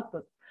industrial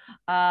output.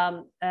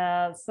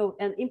 So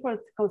an import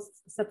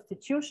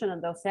substitution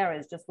in those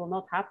areas just will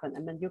not happen. I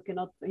mean, you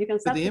can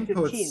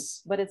substitute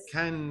cheese, but it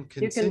can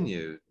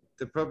continue.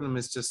 The problem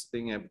is just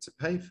being able to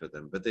pay for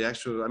them. But the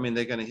actual, I mean,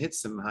 they're going to hit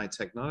some high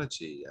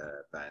technology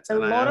bans. A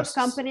lot of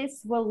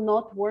companies will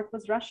not work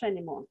with Russia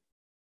anymore.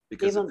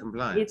 Because of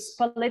compliance. It's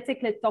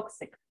politically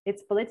toxic.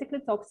 It's politically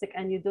toxic,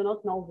 and you do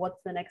not know what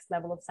the next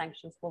level of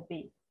sanctions will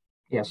be.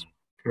 Yes,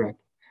 correct.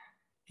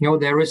 You know,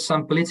 there is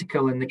some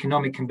political and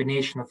economic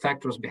combination of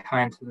factors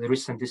behind the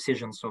recent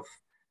decisions of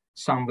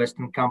some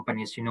Western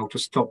companies, you know, to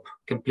stop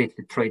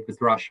completely trade with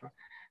Russia,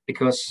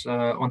 because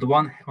on the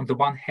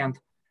one hand,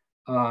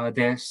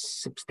 the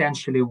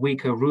substantially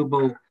weaker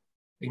ruble,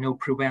 you know,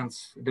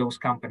 prevents those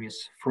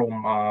companies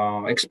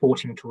from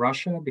exporting to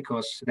Russia,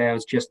 because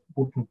there's just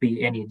wouldn't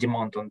be any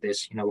demand on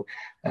this, you know,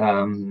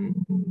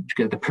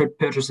 because the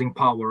purchasing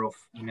power of,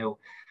 you know,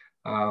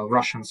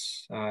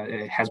 Russians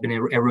has been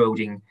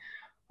eroding.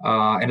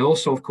 And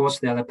also, of course,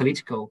 there are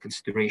political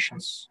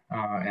considerations,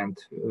 and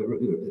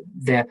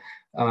the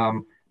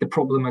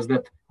problem is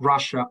that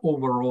Russia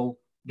overall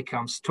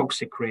becomes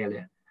toxic,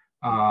 really.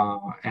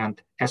 And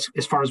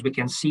as far as we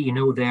can see, you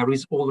know, there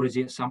is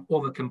already some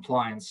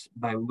overcompliance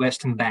by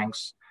Western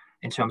banks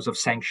in terms of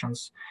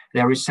sanctions.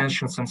 There is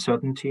sanctions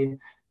uncertainty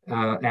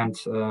and,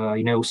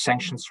 you know,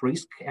 sanctions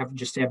risk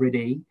just every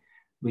day,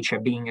 which are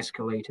being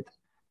escalated.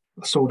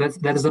 So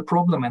that is a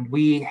problem, and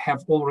we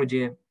have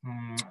already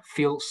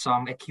feel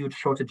some acute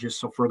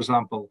shortages of, for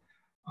example,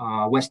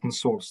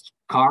 Western-sourced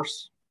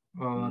cars,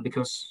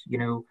 because, you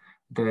know,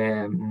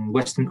 the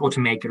Western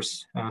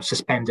automakers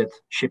suspended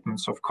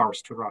shipments of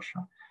cars to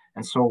Russia,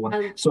 and so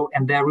on.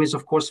 And there is,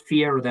 of course,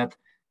 fear that,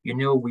 you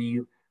know,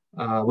 we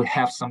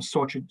have some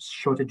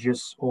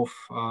shortages of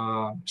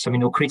some, you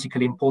know,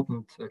 critically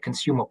important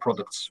consumer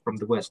products from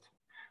the West,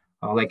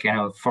 like, you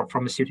know,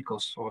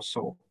 pharmaceuticals or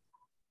so.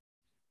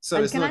 So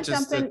it's not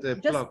just that they're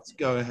blocked.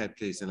 Go ahead,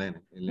 please,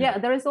 Elena. Yeah,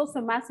 there is also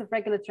massive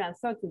regulatory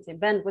uncertainty.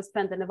 Ben, we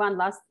spent an event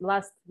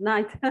last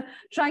night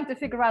trying to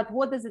figure out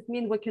what does it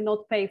mean we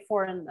cannot pay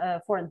foreign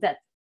debt.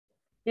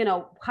 You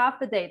know, half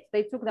the date,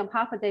 they took them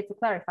half a day to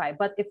clarify,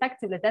 but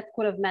effectively that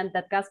could have meant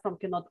that Gazprom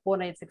cannot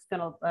honor its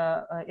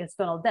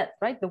external debt,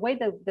 right? The way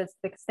that the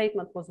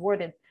statement was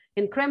worded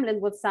in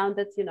Kremlin would sound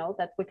that, you know,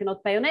 that we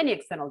cannot pay on any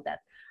external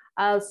debt.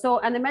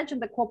 And imagine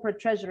the corporate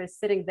treasury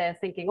sitting there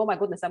thinking, oh my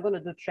goodness, I'm going to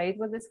do trade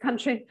with this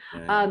country.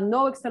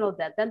 No external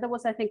debt. Then there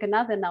was, I think,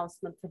 another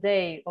announcement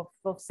today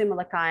of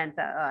similar kind.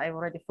 I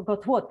already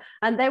forgot what.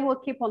 And they will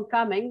keep on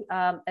coming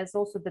as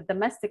also the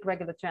domestic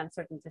regulatory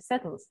uncertainty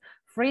settles.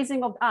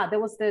 Freezing of, there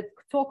was the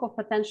talk of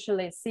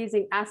potentially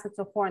seizing assets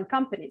of foreign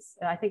companies.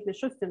 I think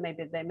Mishustin,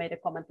 maybe they made a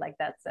comment like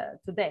that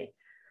today.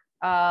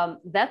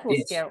 That will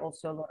scare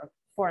also a lot of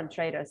foreign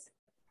traders.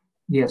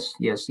 Yes.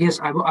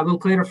 I will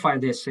clarify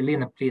this,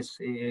 Elena, please,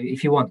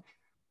 if you want.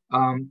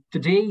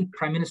 Today,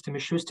 Prime Minister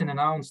Mishustin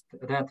announced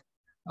that,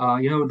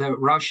 you know, that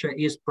Russia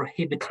is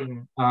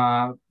prohibiting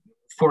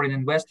foreign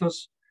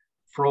investors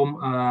from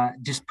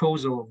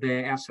disposal of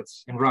their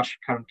assets in Russia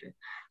currently.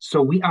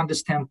 So we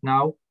understand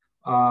now,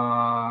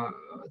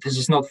 this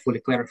is not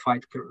fully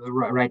clarified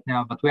right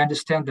now, but we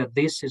understand that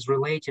this is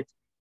related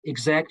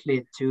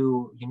exactly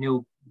to, you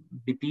know,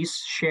 BP's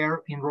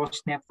share in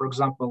Rosneft, for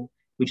example,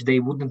 which they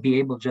wouldn't be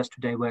able just to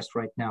divest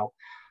right now.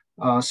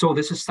 So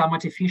this is some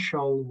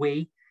artificial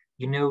way,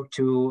 you know,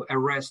 to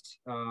arrest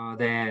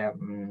the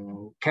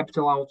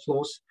capital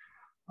outflows.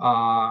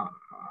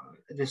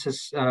 This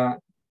is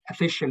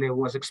officially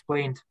was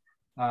explained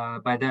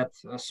by that.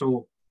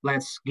 So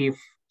let's give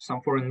some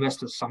foreign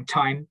investors some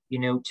time, you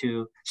know,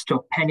 to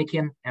stop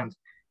panicking and,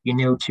 you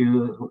know,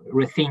 to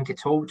think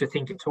it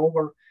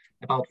over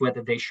about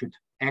whether they should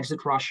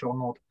exit Russia or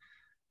not.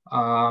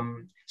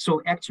 So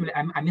actually,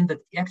 I mean that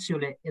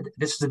actually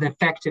this is an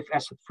effective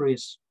asset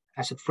freeze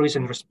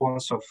in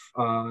response of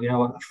you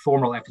know,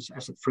 formal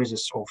asset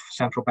freezes of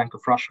Central Bank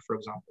of Russia, for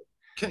example.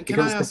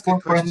 Because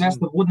the foreign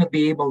investor wouldn't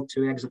be able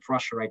to exit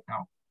Russia right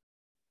now.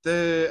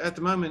 At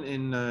the moment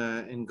in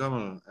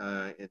Gomel,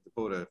 at the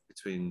border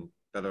between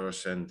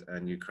Belarus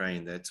and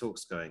Ukraine, there are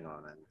talks going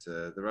on,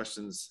 and the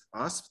Russians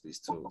asked for these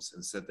talks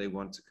and said they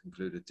want to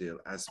conclude a deal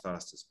as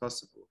fast as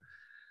possible.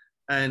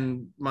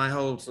 And my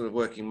whole sort of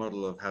working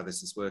model of how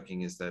this is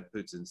working is that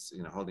Putin's,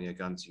 holding a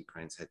gun to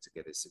Ukraine's head to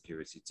get his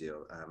security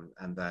deal,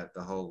 and that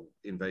the whole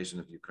invasion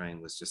of Ukraine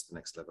was just the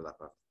next level up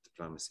after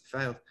diplomacy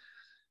failed,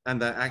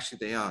 and that actually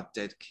they are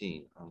dead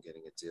keen on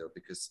getting a deal,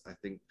 because I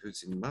think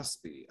Putin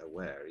must be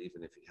aware,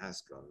 even if he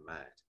has gone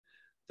mad,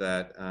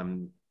 that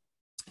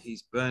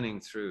he's burning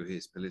through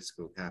his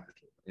political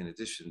capital in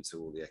addition to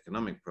all the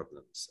economic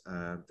problems,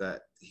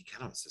 that he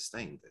cannot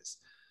sustain this.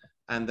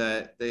 And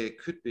that there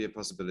could be a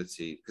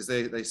possibility, because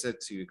they said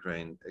to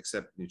Ukraine,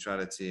 accept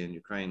neutrality, and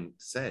Ukraine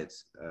said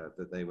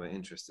that they were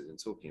interested in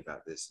talking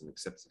about this and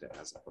accepted it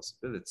as a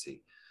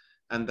possibility.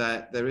 And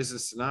that there is a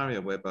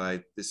scenario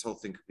whereby this whole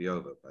thing could be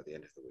over by the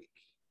end of the week.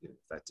 If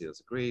that deal's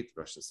agreed,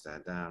 the Russians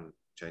stand down,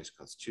 change the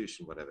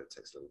constitution, whatever, it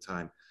takes a little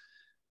time.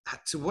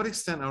 To what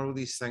extent are all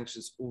these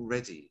sanctions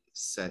already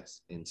set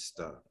in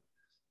stone?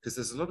 Because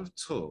there's a lot of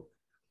talk,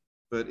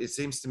 but it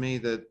seems to me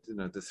that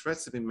the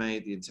threats have been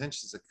made, the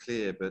intentions are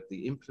clear, but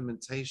the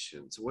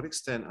implementation, to what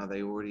extent are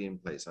they already in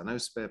place? I know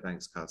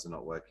Sberbank's cards are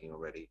not working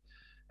already,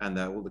 and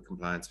that all the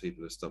compliance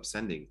people have stopped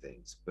sending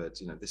things, but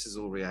this is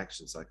all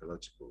reaction,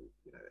 psychological.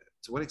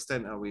 To what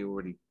extent are we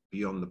already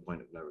beyond the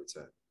point of no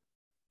return?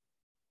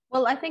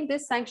 Well, I think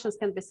these sanctions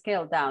can be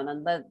scaled down,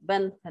 and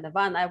Ben and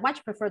Ivan, I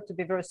much prefer to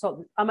be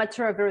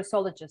amateur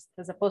virusologist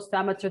as opposed to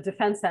amateur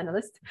defense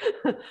analyst.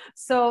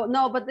 So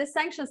no, but these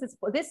sanctions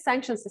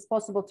is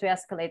possible to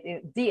escalate,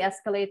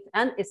 de-escalate,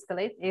 and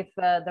escalate if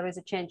there is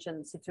a change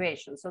in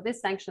situation. So these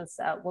sanctions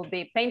will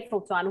be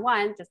painful to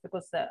unwind just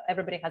because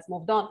everybody has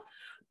moved on.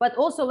 But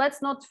also,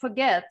 let's not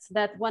forget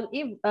that when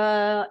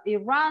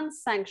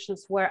Iran's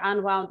sanctions were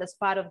unwound as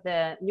part of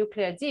the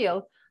nuclear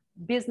deal,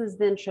 business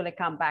didn't really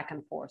come back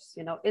and forth.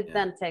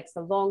 Then takes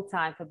a long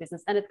time for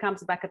business, and it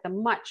comes back at a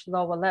much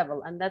lower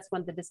level. And that's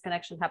when the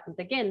disconnection happened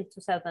again in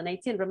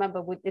 2018.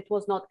 Remember, it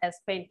was not as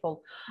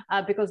painful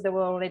because there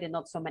were already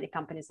not so many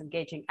companies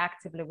engaging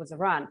actively with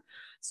Iran.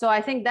 So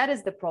I think that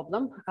is the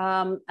problem.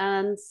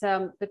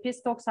 The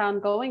peace talks are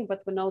ongoing,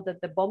 but we know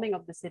that the bombing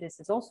of the cities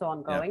is also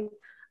ongoing.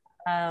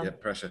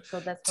 Pressure. So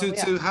that's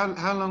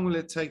how long will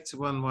it take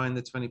to unwind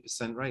the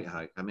 20% rate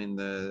hike? I mean,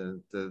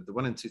 the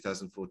one in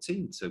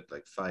 2014 took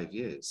like 5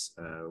 years.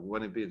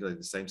 Won't it be like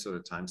the same sort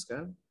of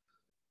timescale?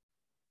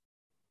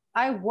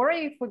 I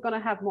worry if we're going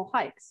to have more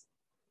hikes.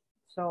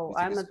 So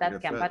I'm at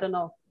that camp. I don't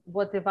know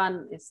what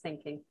Ivan is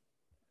thinking.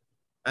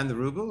 And the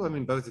ruble? I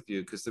mean, both of you,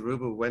 because the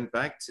ruble went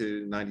back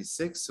to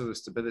 96, so the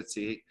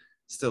stability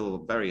still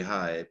very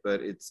high,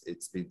 but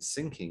it's been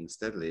sinking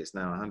steadily. It's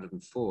now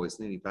 104. It's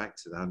nearly back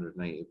to the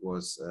 108 it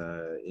was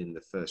in the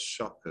first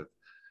shock of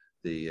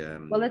the.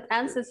 Well, it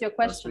answers your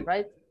question,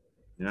 right?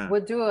 Yeah.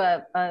 We'll do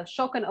a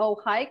shock and awe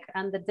hike,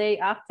 and the day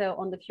after,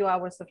 on the few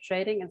hours of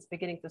trading, it's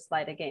beginning to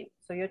slide again.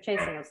 So you're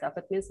chasing yourself.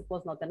 It means it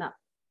was not enough.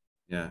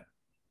 Yeah.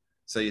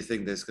 So you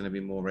think there's going to be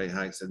more rate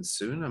hikes and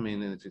soon? I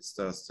mean, if it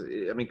starts to,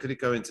 could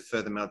it go into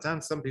further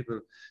meltdown? Some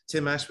people,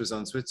 Tim Ash was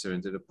on Twitter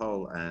and did a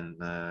poll, and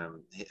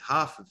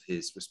half of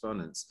his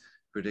respondents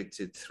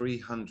predicted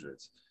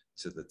 300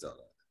 to the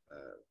dollar,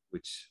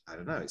 which I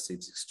don't know, it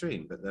seems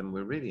extreme, but then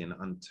we're really in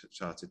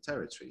uncharted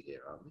territory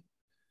here, aren't we?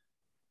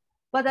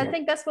 But I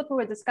think that's what we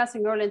were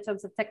discussing earlier in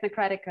terms of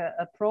technocratic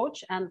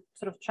approach and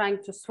sort of trying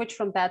to switch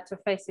from that to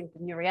facing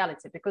the new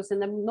reality. Because in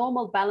the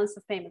normal balance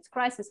of payments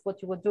crisis,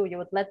 what you would do, you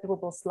would let the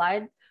ruble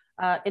slide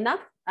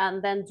enough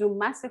and then do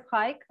massive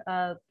hike,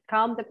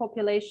 calm the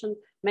population,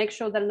 make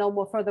sure there are no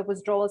more further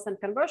withdrawals and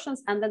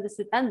conversions. And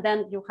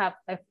then you have,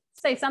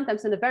 say,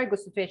 sometimes in a very good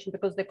situation,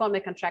 because the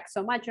economy contracts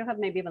so much, you have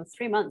maybe even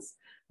 3 months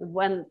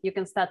when you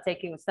can start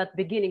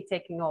beginning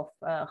taking off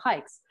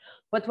hikes.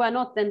 But we're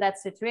not in that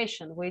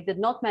situation. We did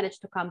not manage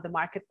to calm the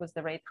market with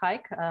the rate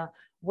hike.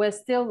 We're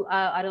still,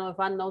 I don't know if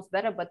Ivan knows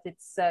better, but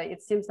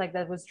it seems like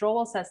the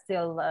withdrawals are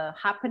still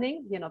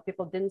happening.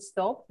 People didn't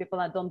stop. People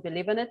don't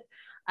believe in it.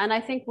 And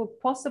I think we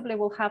possibly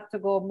will have to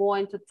go more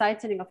into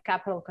tightening of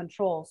capital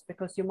controls,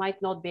 because you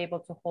might not be able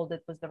to hold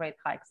it with the rate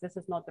hikes. This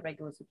is not the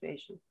regular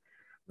situation.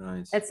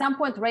 Nice. At some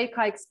point, rate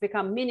hikes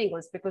become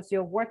meaningless because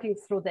you're working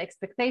through the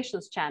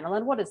expectations channel.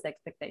 And what is the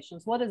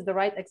expectations? What is the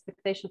right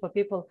expectation for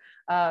people,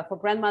 for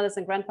grandmothers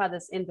and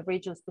grandfathers in the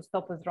regions to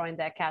stop withdrawing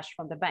their cash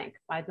from the bank?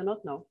 I do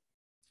not know.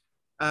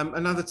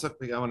 Another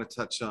topic I want to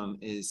touch on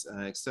is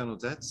external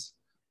debts.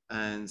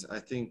 And I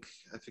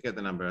forget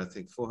the number, I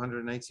think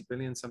 480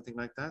 billion, something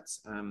like that.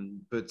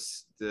 But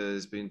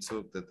there's been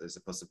talk that there's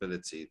a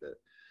possibility that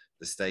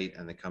the state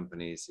and the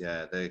companies,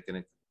 they're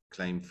going to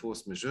claim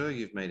force majeure.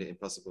 You've made it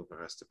impossible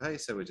for us to pay,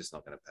 so we're just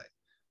not going to pay.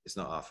 It's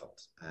not our fault,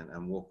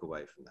 and walk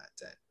away from that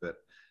debt. But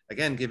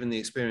again, given the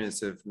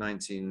experience of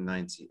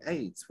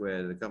 1998,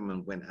 where the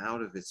government went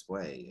out of its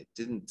way, it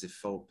didn't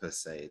default per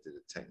se, it did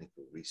a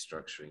technical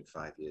restructuring,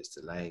 5 years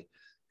delay.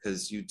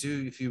 Because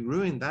if you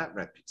ruin that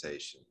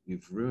reputation,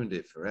 you've ruined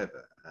it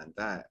forever. And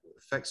that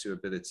affects your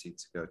ability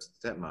to go to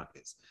the debt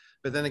markets.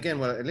 But then again,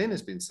 what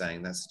Elena's been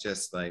saying, that's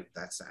just like,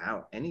 that's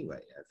out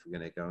anyway. If we're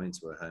going to go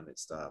into a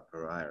hermit-style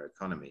pariah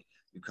economy,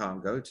 you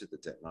can't go to the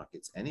debt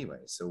markets anyway.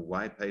 So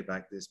why pay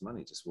back this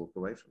money? Just walk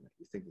away from it.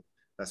 You think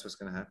that's what's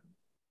going to happen?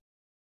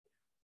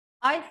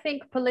 I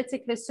think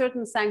politically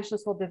certain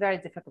sanctions will be very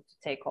difficult to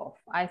take off.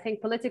 I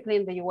think politically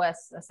in the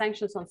US,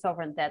 sanctions on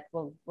sovereign debt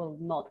will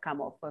not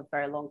come off for a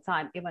very long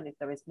time, even if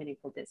there is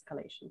meaningful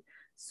de-escalation.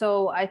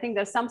 So I think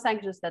there's some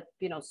sanctions that,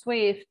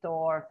 SWIFT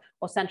or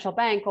central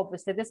bank,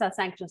 obviously, these are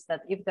sanctions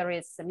that if there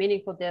is a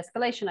meaningful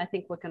de-escalation, I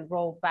think we can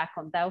roll back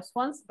on those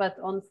ones. But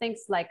on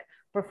things like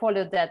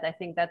portfolio debt, I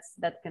think that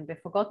can be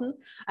forgotten.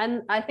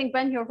 And I think,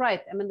 Ben, you're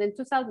right. I mean, in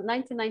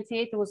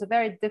 1998, there was a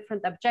very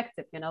different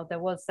objective. There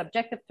was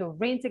objective to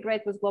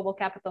reintegrate with global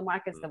capital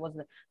markets. There was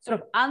a sort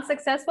of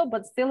unsuccessful,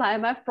 but still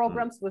IMF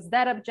programs with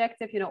that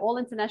objective. All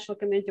international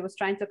community was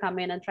trying to come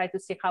in and try to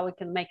see how we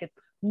can make it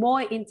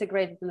more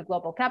integrated in the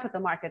global capital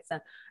markets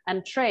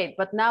and trade.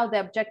 But now the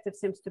objective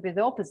seems to be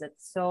the opposite.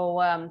 So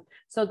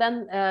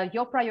then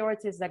your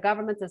priorities, the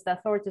government, as the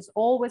authorities,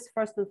 always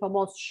first and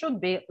foremost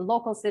should be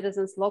local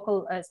citizens,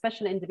 local,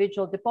 especially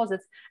individual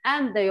deposits,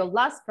 and your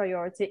last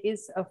priority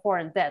is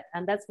foreign debt,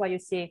 and that's why you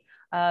see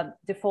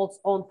defaults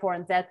on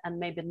foreign debt and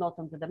maybe not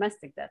on the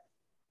domestic debt.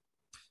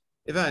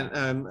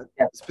 Ivan,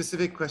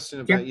 specific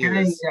question about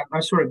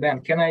I'm sorry,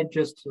 Ben. Can I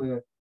just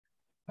share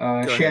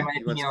my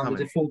opinion on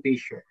the default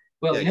issue?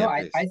 Well,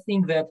 I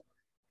think that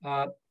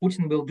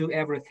Putin will do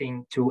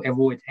everything to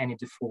avoid any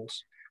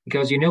defaults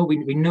because we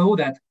know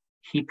that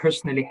he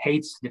personally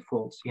hates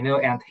defaults,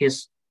 and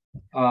his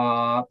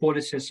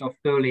policies of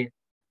early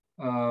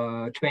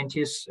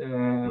 20s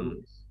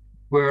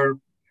were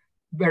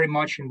very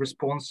much in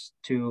response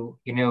to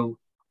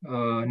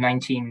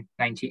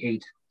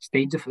 1998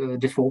 state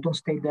default on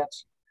state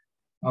debts.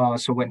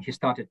 So when he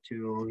started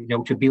to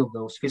to build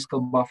those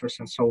fiscal buffers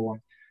and so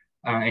on,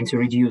 and to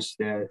reduce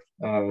the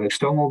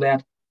external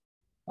debt,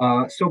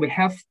 so we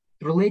have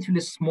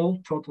relatively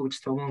small total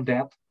external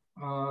debt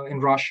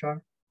in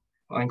Russia,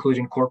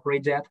 including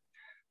corporate debt.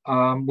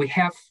 We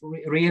have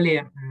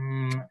really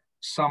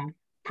some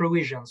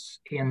provisions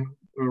in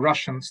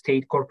Russian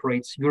state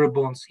corporates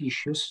Eurobonds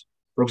issues,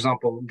 for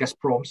example,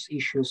 Gazprom's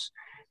issues,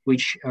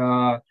 which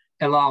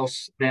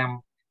allows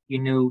them,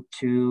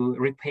 to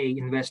repay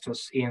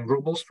investors in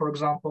rubles, for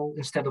example,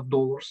 instead of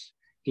dollars,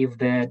 if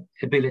the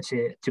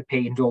ability to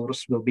pay in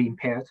dollars will be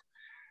impaired.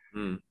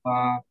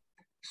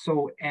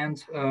 So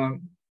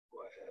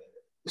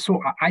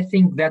I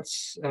think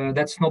that's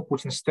not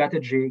Putin's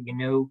strategy,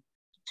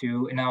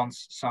 to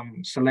announce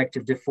some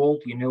selective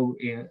default,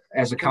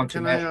 as a countermeasure.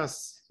 Can I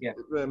ask? Yeah,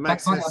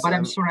 Max but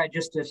I'm sorry, I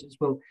just as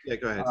well. Yeah,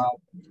 go ahead.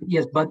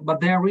 Yes,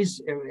 but there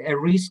is a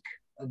risk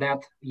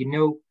that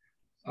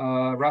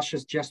Russia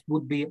just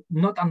would be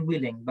not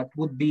unwilling, but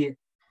would be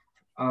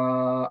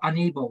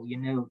unable,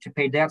 to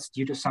pay debts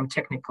due to some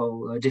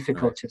technical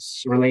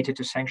difficulties related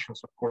to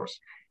sanctions, of course.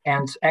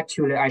 And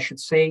actually, I should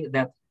say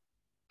that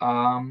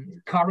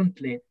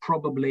currently,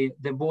 probably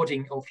the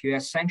wording of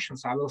U.S.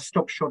 sanctions, I will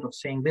stop short of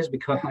saying this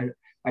because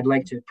I'd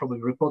like to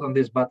probably report on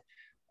this, but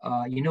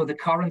the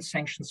current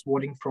sanctions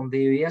wording from the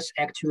U.S.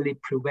 actually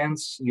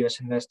prevents U.S.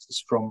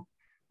 investors from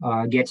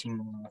getting,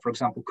 for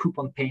example,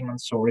 coupon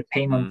payments or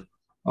repayment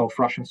of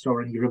Russian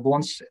sovereign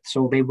Eurobonds.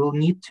 So they will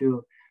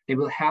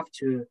have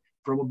to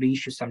probably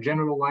issue some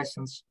general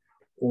license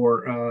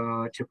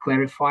or to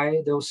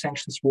clarify those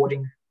sanctions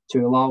wording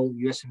to allow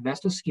U.S.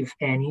 investors, if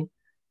any,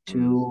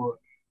 to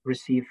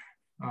receive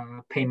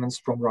payments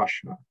from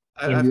Russia.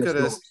 I've got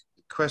a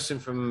question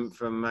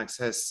from Max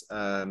Hess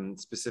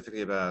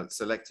specifically about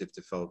selective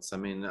defaults. I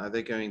mean, are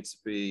they going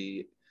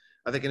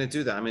to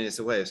do that? I mean, it's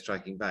a way of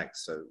striking back.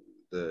 So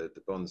the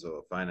bonds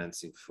or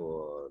financing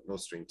for Nord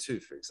Stream 2,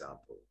 for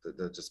example,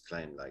 they'll just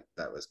claim like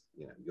that was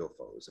your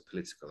fault. It was a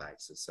political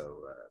act, and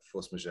so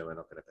force majeure, we're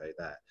not going to pay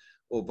that.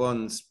 Or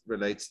bonds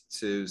related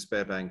to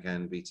Sberbank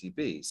and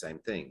VTB, same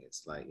thing.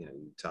 It's like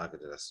you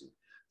targeted us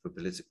for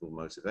political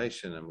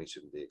motivation, and we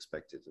shouldn't be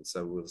expected. And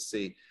so we'll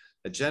see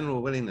a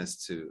general willingness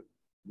to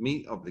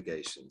meet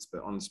obligations,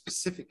 but on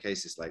specific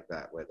cases like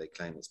that where they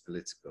claim it's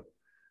political,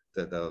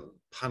 that they'll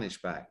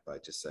punish back by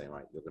just saying,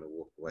 right, you're going to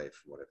walk away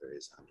from whatever it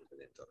is, $100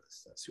 billion.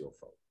 That's your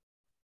fault.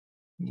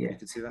 Yeah, you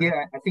can see that?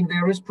 Yeah. I think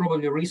there is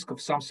probably a risk of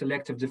some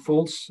selective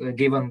defaults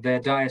given the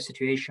dire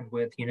situation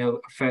with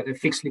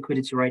fixed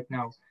liquidity right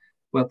now.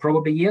 Well,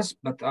 probably yes,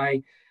 but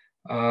I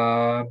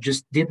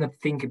just did not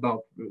think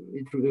about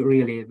it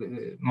really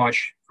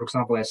much, for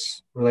example,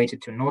 as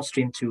related to Nord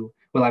Stream 2.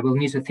 Well, I will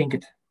need to think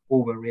it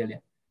over, really.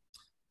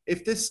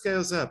 If this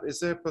scales up, is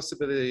there a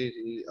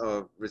possibility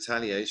of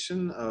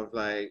retaliation of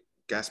like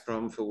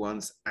Gazprom for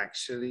once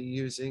actually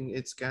using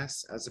its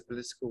gas as a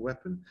political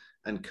weapon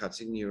and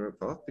cutting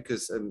Europe off?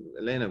 Because,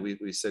 Elena,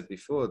 we said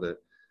before that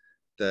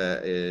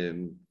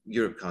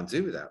Europe can't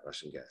do without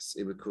Russian gas.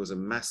 It would cause a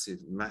massive,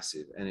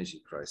 massive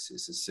energy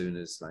crisis as soon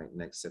as like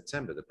next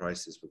September. The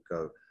prices would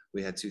go.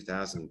 We had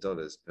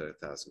 $2,000 per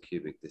 1,000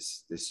 cubic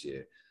this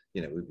year.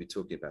 We'd be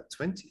talking about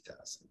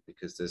 20,000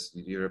 because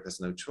Europe has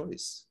no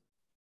choice.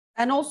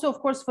 And also, of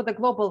course, for the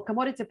global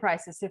commodity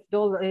prices, if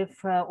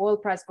oil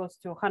price goes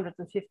to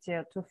 150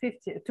 or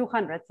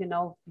 200,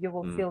 you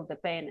will feel the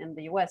pain in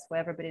the US where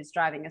everybody is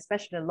driving,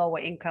 especially lower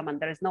income, and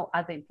there is no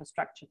other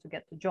infrastructure to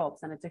get to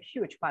jobs. And it's a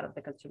huge part of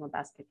the consumer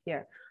basket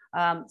here.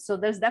 So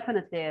there's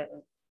definitely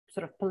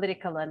sort of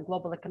political and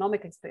global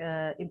economic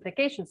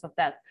implications of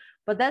that.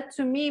 But that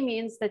to me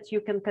means that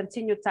you can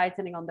continue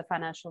tightening on the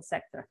financial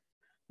sector.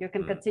 You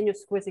can continue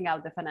squeezing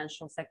out the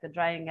financial sector,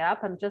 drying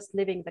up, and just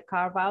leaving the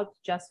carve out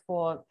just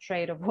for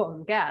trade of oil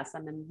and gas. I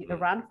mean,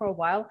 Iran for a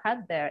while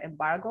had their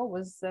embargo,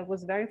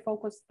 was very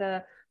focused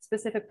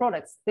specific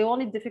products. The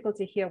only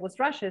difficulty here with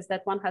Russia is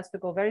that one has to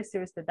go very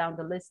seriously down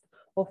the list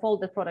of all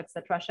the products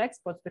that Russia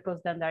exports,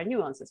 because then there are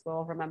nuances. We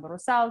all remember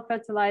Rusal,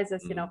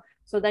 fertilizers, you know,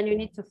 so then you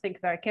need to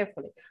think very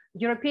carefully.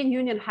 European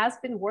Union has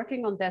been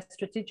working on their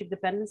strategic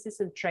dependencies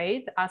in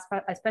trade,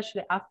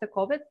 especially after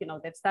COVID. You know,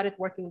 they've started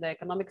working the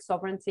economic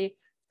sovereignty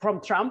from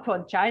Trump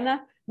on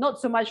China, not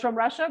so much from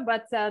Russia,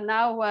 but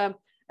now,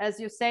 as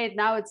you say,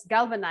 now it's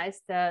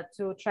galvanized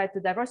to try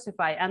to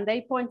diversify. And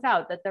they point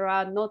out that there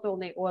are not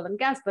only oil and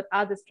gas, but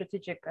other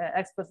strategic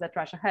exports that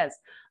Russia has.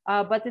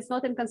 But it's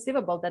not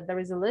inconceivable that there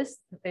is a list,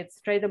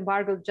 it's trade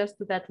embargo just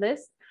to that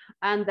list,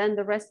 and then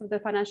the rest of the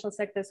financial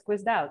sector is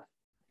squeezed out.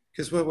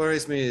 Because what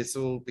worries me, it's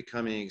all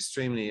becoming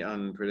extremely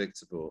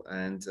unpredictable.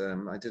 And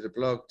I did a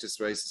blog, just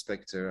raised the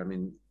specter. I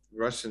mean,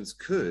 Russians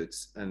could,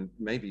 and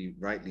maybe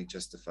rightly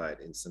justify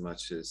it in so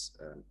much as,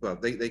 well,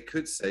 they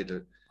could say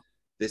that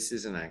this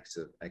is an act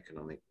of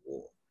economic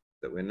war,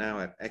 that we're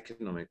now at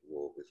economic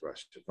war with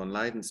Russia. Von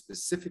Leiden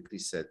specifically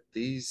said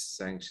these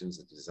sanctions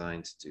are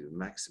designed to do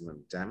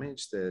maximum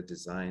damage. They're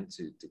designed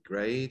to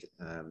degrade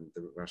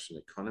the Russian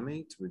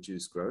economy, to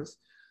reduce growth.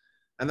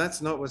 And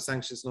that's not what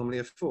sanctions normally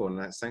are for. And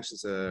that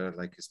sanctions are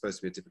like supposed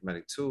to be a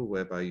diplomatic tool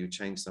whereby you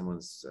change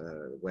someone's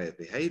way of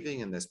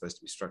behaving, and they're supposed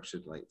to be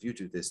structured like, if you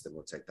do this, then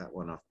we'll take that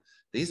one off.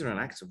 These are an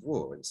act of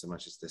war in so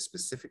much as they're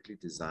specifically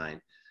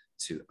designed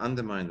to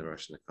undermine the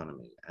Russian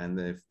economy. And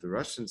if the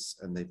Russians,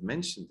 and they've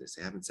mentioned this,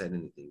 they haven't said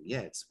anything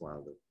yet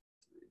while the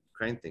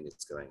Ukraine thing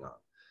is going on.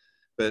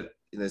 But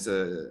there's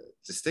a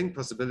distinct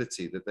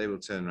possibility that they will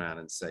turn around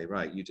and say,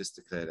 right, you just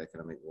declared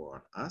economic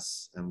war on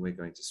us, and we're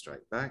going to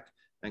strike back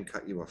and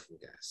cut you off from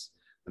gas,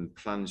 and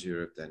plunge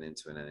Europe then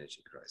into an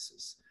energy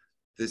crisis.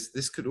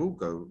 This could all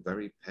go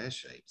very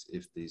pear-shaped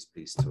if these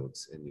peace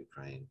talks in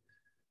Ukraine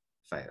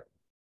fail.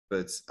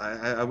 But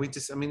are we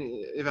just, I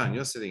mean, Ivan,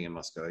 you're sitting in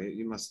Moscow,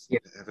 you must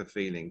have a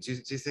feeling. Do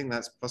you think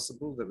that's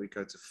possible, that we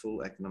go to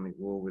full economic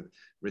war with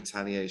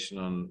retaliation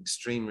on,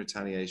 extreme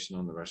retaliation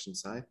on the Russian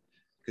side?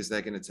 Because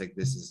they're going to take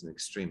this as an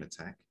extreme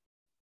attack.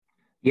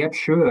 Yeah,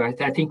 sure.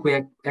 I think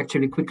we're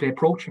actually quickly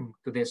approaching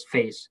to this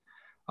phase.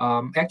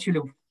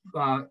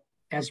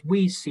 As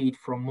we see it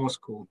from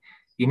Moscow,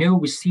 you know,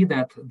 we see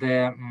that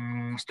the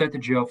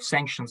strategy of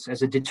sanctions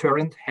as a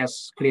deterrent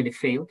has clearly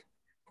failed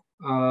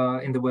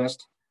in the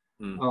West.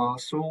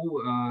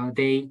 So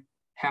they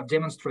have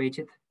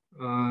demonstrated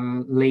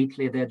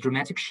lately the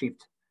dramatic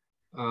shift,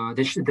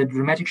 the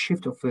dramatic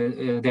shift of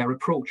their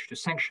approach to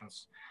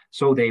sanctions.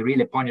 So they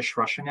really punish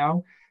Russia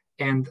now,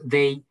 and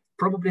they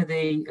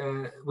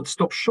would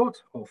stop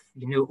short of,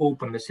 you know,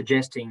 openly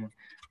suggesting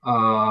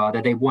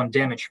that they want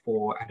damage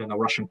for, I don't know,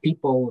 Russian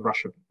people,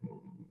 Russian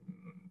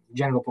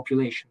general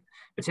population.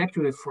 But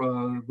actually,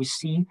 we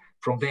see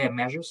from their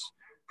measures,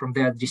 from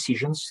their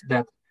decisions,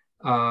 that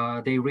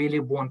they really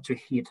want to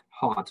hit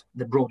hard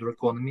the broader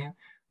economy.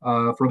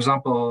 For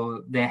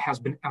example, there has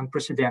been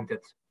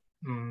unprecedented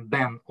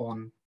ban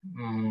on,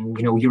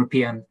 you know,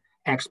 European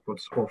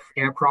exports of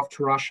aircraft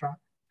to Russia,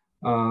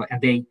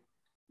 and they,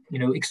 you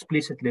know,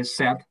 explicitly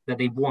said that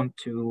they want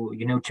to,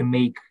 you know, to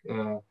make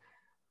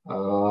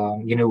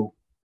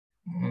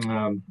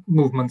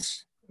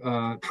movements,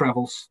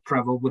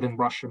 travel within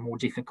Russia more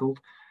difficult.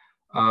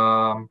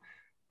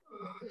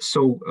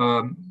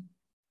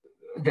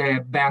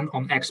 The ban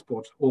on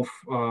export of,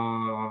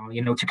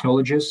 you know,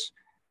 technologies,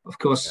 of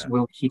course,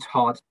 will hit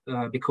hard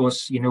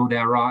because, you know,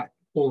 there are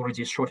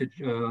already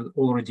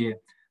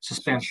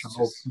suspension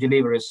of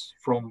deliveries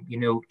from, you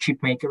know,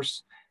 chip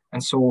makers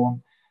and so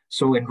on.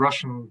 So, in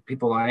Russian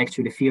people are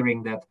actually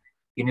fearing that,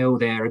 you know,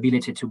 their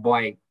ability to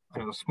buy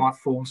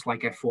smartphones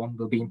like iPhone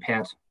will be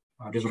impaired,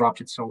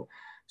 disrupted, so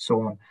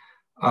on.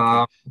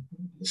 Okay.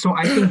 So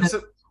I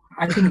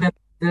think that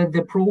the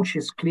approach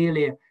is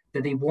clearly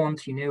that they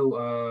want, you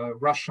know,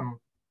 Russian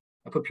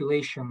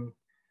population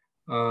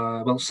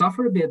will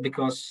suffer a bit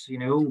because, you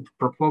know,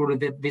 probably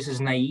that this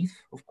is naive,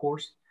 of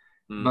course,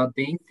 but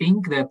they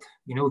think that,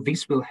 you know,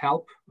 this will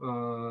help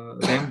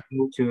them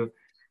to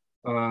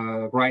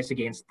rise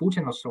against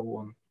Putin or so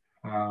on.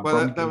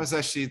 Well, that was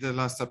actually the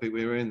last topic.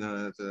 We were in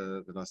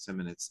the last 10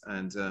 minutes,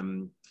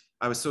 and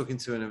I was talking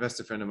to an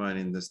investor friend of mine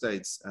in the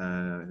States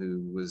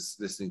who was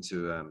listening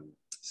to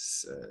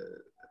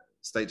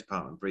State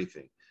Department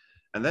briefing,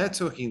 and they're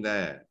talking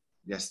there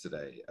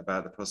yesterday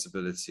about the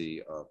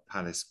possibility of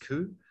palace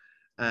coup,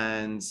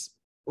 and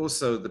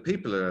also the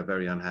people are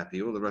very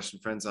unhappy. All the Russian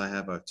friends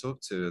I've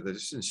talked to, they're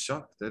just in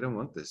shock. They don't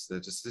want this.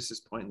 This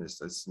is pointless.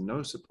 There's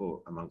no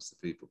support amongst the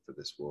people for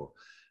this war.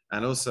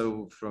 And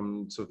also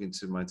from talking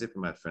to my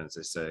diplomat friends,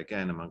 they say,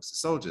 again, amongst the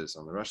soldiers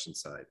on the Russian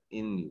side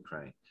in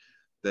Ukraine,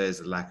 there's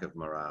a lack of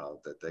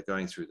morale, that they're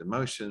going through the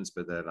motions,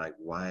 but they're like,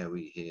 why are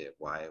we here?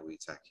 Why are we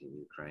attacking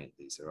Ukraine?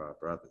 These are our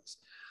brothers.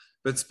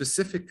 But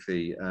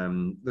specifically,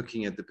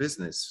 looking at the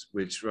business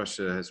which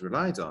Russia has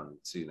relied on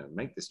to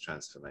make this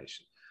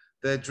transformation,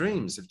 their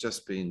dreams have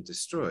just been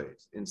destroyed,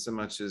 in so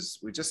much as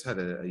we just had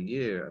an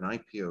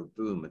IPO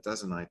boom, a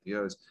dozen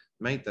IPOs,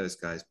 made those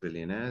guys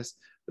billionaires.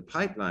 The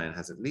pipeline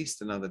has at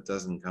least another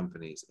dozen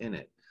companies in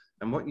it.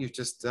 And what you've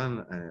just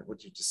done,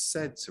 what you've just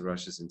said to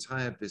Russia's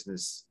entire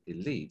business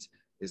elite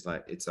is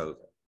like, it's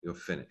over. You're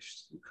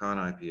finished. You can't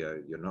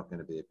IPO. You're not going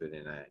to be a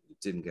billionaire. You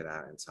didn't get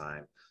out in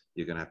time.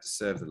 You're going to have to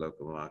serve the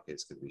local market.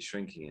 It's going to be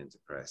shrinking and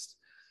depressed.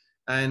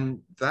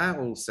 And that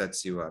all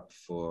sets you up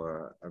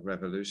for a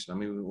revolution. I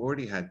mean, we've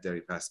already had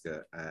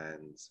Deripaska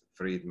and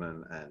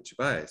Friedman and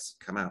Chubais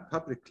come out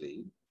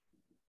publicly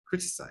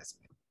criticizing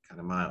it, kind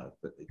of mild,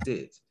 but they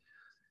did.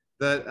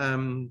 That,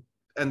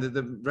 and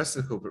the rest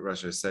of the corporate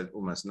Russia has said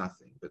almost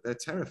nothing, but they're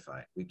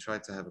terrified. We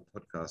tried to have a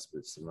podcast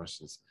with some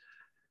Russians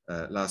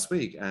last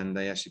week, and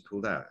they actually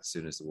pulled out as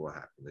soon as the war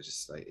happened. They're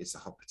just like, it's a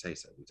hot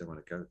potato. We don't want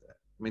to go there.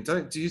 I mean,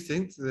 do you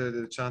think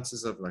the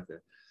chances of like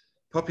a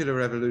popular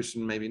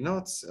revolution, maybe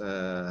not,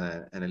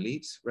 an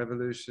elite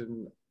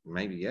revolution,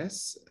 maybe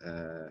yes,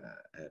 a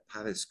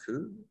palace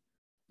coup,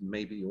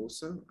 maybe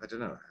also? I don't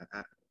know.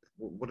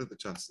 What are the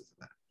chances of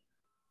that?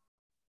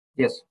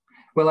 Yes.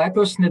 Well, I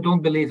personally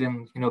don't believe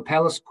in,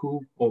 palace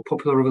coup or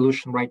popular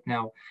revolution right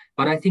now,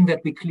 but I think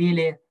that we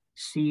clearly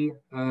see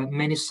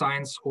many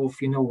signs of,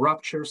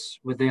 ruptures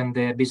within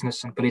the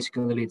business and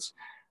political elites.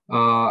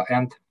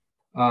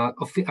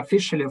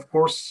 Officially, of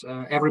course,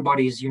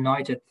 everybody is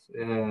united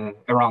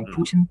around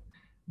Putin,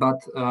 but,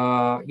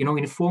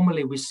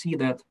 informally we see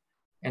that,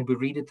 and we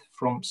read it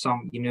from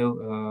some,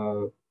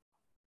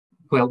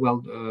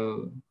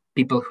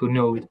 people who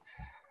know it,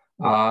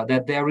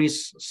 that there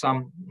is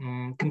some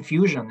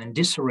confusion and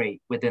disarray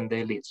within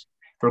the elites.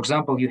 For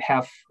example, you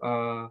have,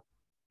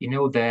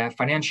 the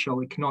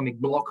financial economic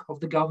bloc of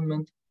the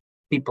government,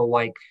 people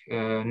like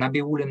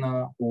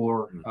Nabiulina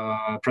or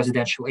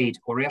presidential aide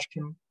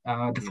Oreshkin,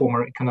 the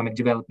former economic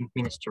development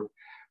minister,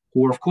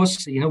 who, of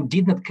course,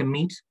 did not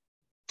commit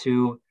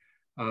to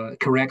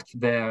correct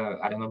the,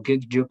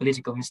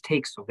 geopolitical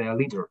mistakes of their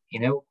leader,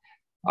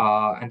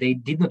 and they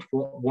did not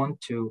want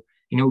to,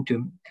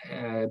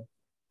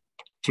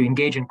 to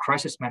engage in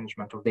crisis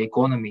management of the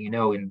economy,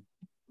 in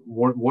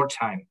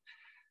wartime.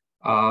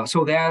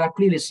 So there are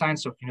clearly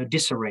signs of,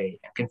 disarray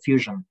and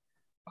confusion.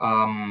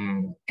 Of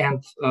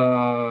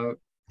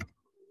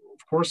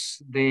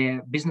course,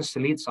 the business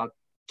elites are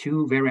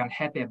too very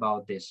unhappy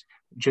about this.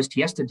 Just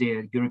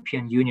yesterday, the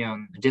European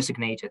Union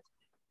designated,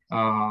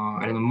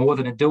 more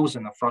than a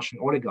dozen of Russian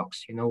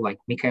oligarchs, like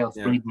Mikhail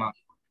Friedman,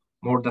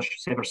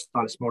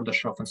 Severstalis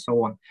Mordashov, and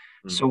so on.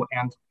 So,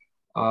 and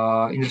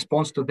in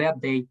response to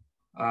that, they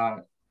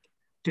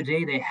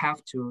today they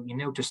have to,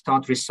 to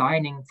start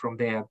resigning from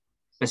their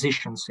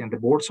positions in the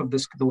boards of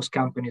those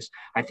companies.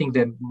 I think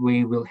that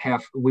we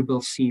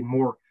will see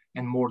more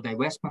and more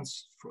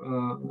divestments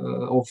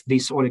of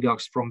these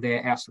oligarchs from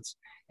their assets,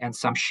 and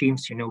some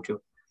schemes,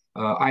 to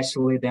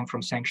isolate them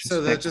from sanctions.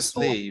 So they'll just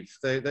leave.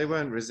 They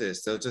won't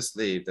resist. They'll just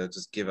leave. They'll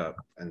just give up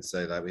and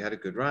say, like, we had a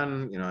good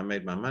run. I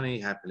made my money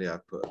happily. I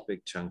put a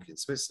big chunk in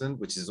Switzerland,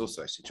 which has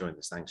also actually joined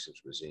the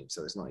sanctions regime,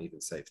 so it's not even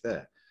safe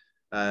there.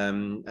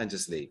 And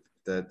just leave.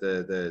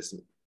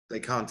 They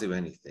can't do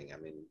anything. I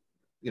mean,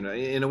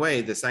 in a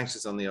way, the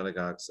sanctions on the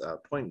oligarchs are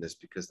pointless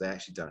because they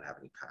actually don't have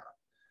any power.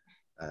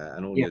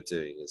 And all you're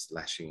doing is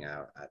lashing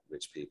out at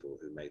rich people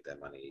who made their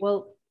money.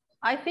 Well,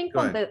 I think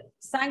on the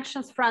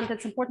sanctions front,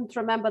 it's important to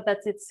remember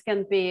that it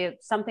can be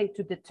something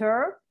to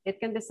deter. It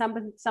can be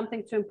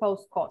something to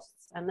impose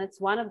costs. And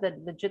that's one of the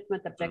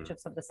legitimate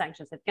objectives of the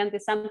sanctions. It can be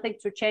something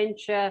to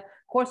change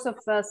course of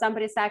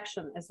somebody's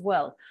action as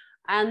well.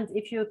 And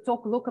if you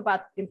look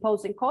about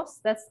imposing costs,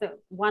 that's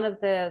one of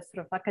the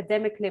sort of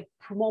academically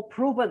more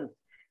proven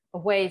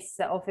ways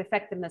of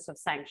effectiveness of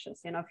sanctions.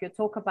 If you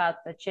talk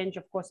about the change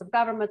of course of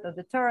government or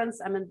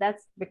deterrence, I mean,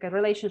 that's because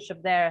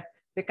relationship there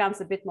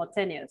becomes a bit more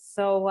tenuous.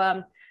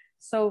 So,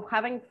 so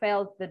having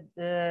failed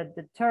the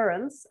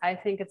deterrence, I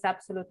think it's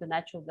absolutely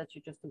natural that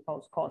you just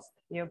impose cost.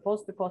 You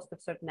impose the cost of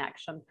certain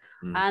action,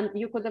 and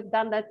you could have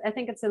done that. I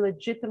think it's a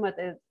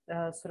legitimate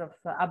sort of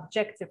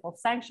objective of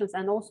sanctions,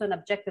 and also an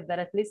objective that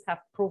at least have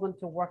proven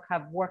to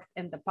have worked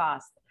in the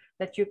past,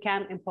 that you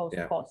can impose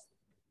cost.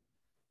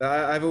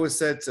 I've always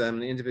said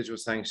individual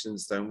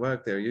sanctions don't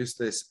work, they're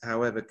useless.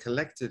 However,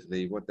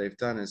 collectively, what they've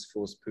done is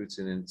force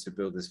Putin to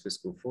build this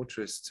fiscal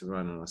fortress, to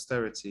run an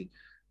austerity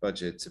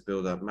budget, to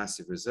build up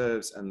massive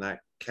reserves, and that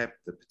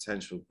kept the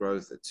potential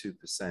growth at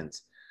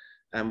 2%.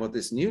 And what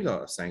this new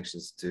lot of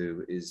sanctions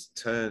do is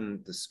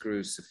turn the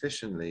screw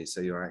sufficiently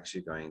so you're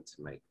actually going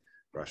to make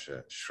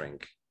Russia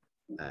shrink,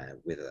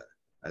 wither,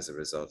 as a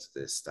result of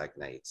this,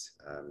 stagnate,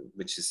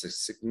 which is a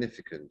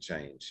significant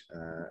change.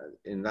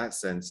 In that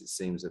sense, it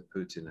seems that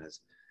Putin has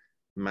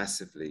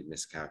massively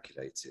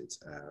miscalculated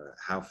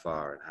how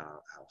far and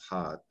how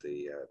hard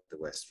the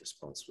West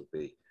response will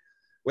be.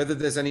 Whether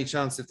there's any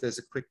chance if there's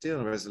a quick deal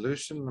and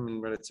resolution, I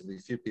mean, relatively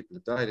few people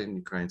have died in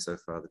Ukraine so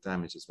far. The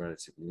damage is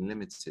relatively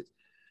limited.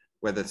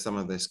 whether some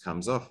of this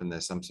comes off and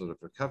there's some sort of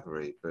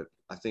recovery. But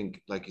I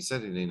think, like you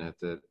said, Elena,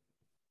 that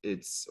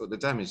the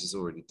damage is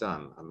already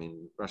done. I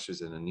mean,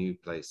 Russia's in a new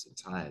place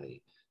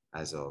entirely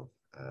as of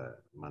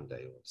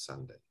Monday or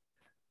Sunday.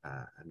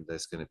 And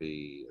there's going to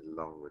be a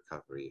long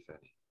recovery, if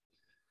any.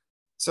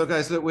 So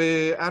guys, look,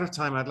 we're out of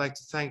time. I'd like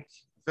to thank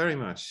very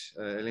much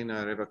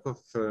Elena Rybakov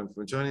for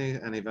joining,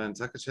 and Ivan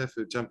Takachev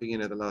for jumping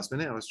in at the last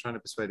minute. I was trying to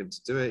persuade him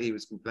to do it. He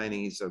was complaining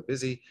he's so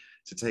busy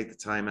to take the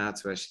time out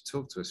to actually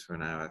talk to us for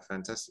an hour.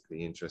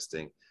 Fantastically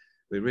interesting.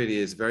 It really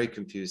is a very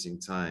confusing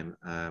time,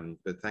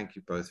 but thank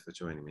you both for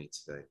joining me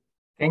today.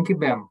 Thank you,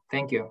 Ben.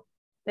 Thank you.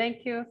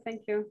 Thank you.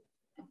 Thank you.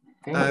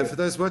 For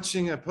those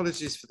watching,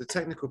 apologies for the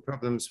technical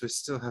problems. We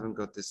still haven't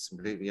got this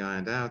completely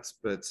ironed out,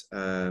 but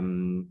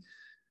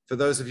for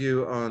those of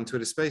you on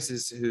Twitter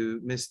Spaces who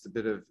missed a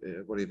bit of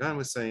what Ivan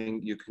was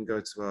saying, you can go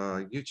to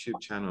our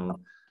YouTube channel.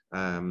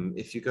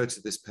 If you go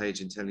to this page,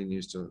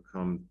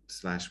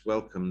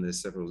 intellinews.com/welcome, there's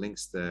several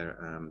links there,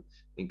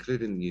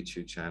 including the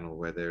YouTube channel,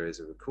 where there is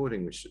a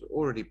recording which should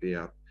already be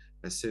up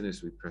as soon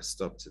as we press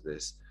stop to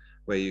this,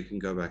 where you can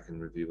go back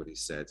and review what he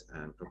said,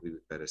 and probably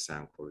with better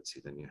sound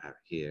quality than you have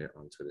here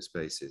on Twitter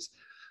Spaces.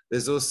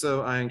 There's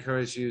also, I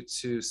encourage you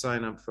to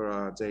sign up for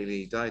our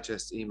daily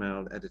digest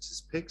emailed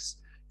editor's picks.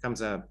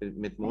 Comes out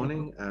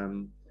mid-morning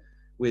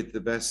with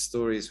the best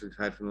stories we've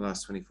had from the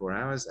last 24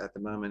 hours. At the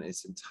moment,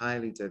 it's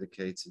entirely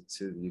dedicated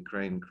to the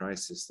Ukraine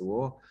crisis, the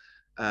war.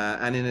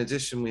 And in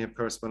addition, we have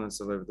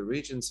correspondents all over the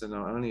region. So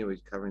not only are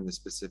we covering the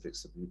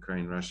specifics of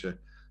Ukraine, Russia,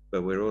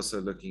 but we're also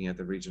looking at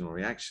the regional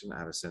reaction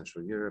out of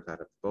Central Europe,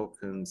 out of the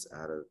Balkans,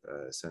 out of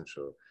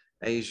Central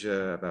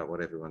Asia, about what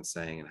everyone's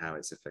saying and how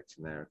it's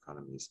affecting their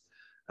economies.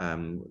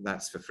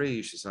 That's for free.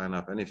 You should sign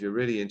up. And if you're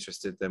really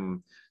interested,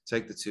 then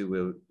take the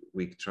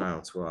 2-week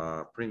trial to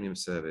our premium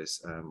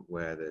service,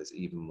 where there's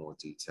even more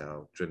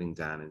detail, drilling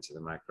down into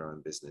the macro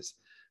and business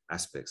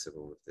aspects of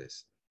all of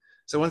this.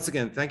 So once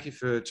again, thank you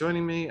for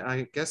joining me.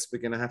 I guess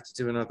we're going to have to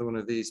do another one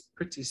of these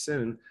pretty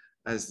soon,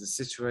 as the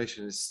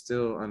situation is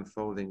still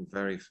unfolding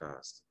very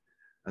fast.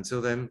 Until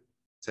then,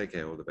 take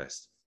care. All the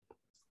best.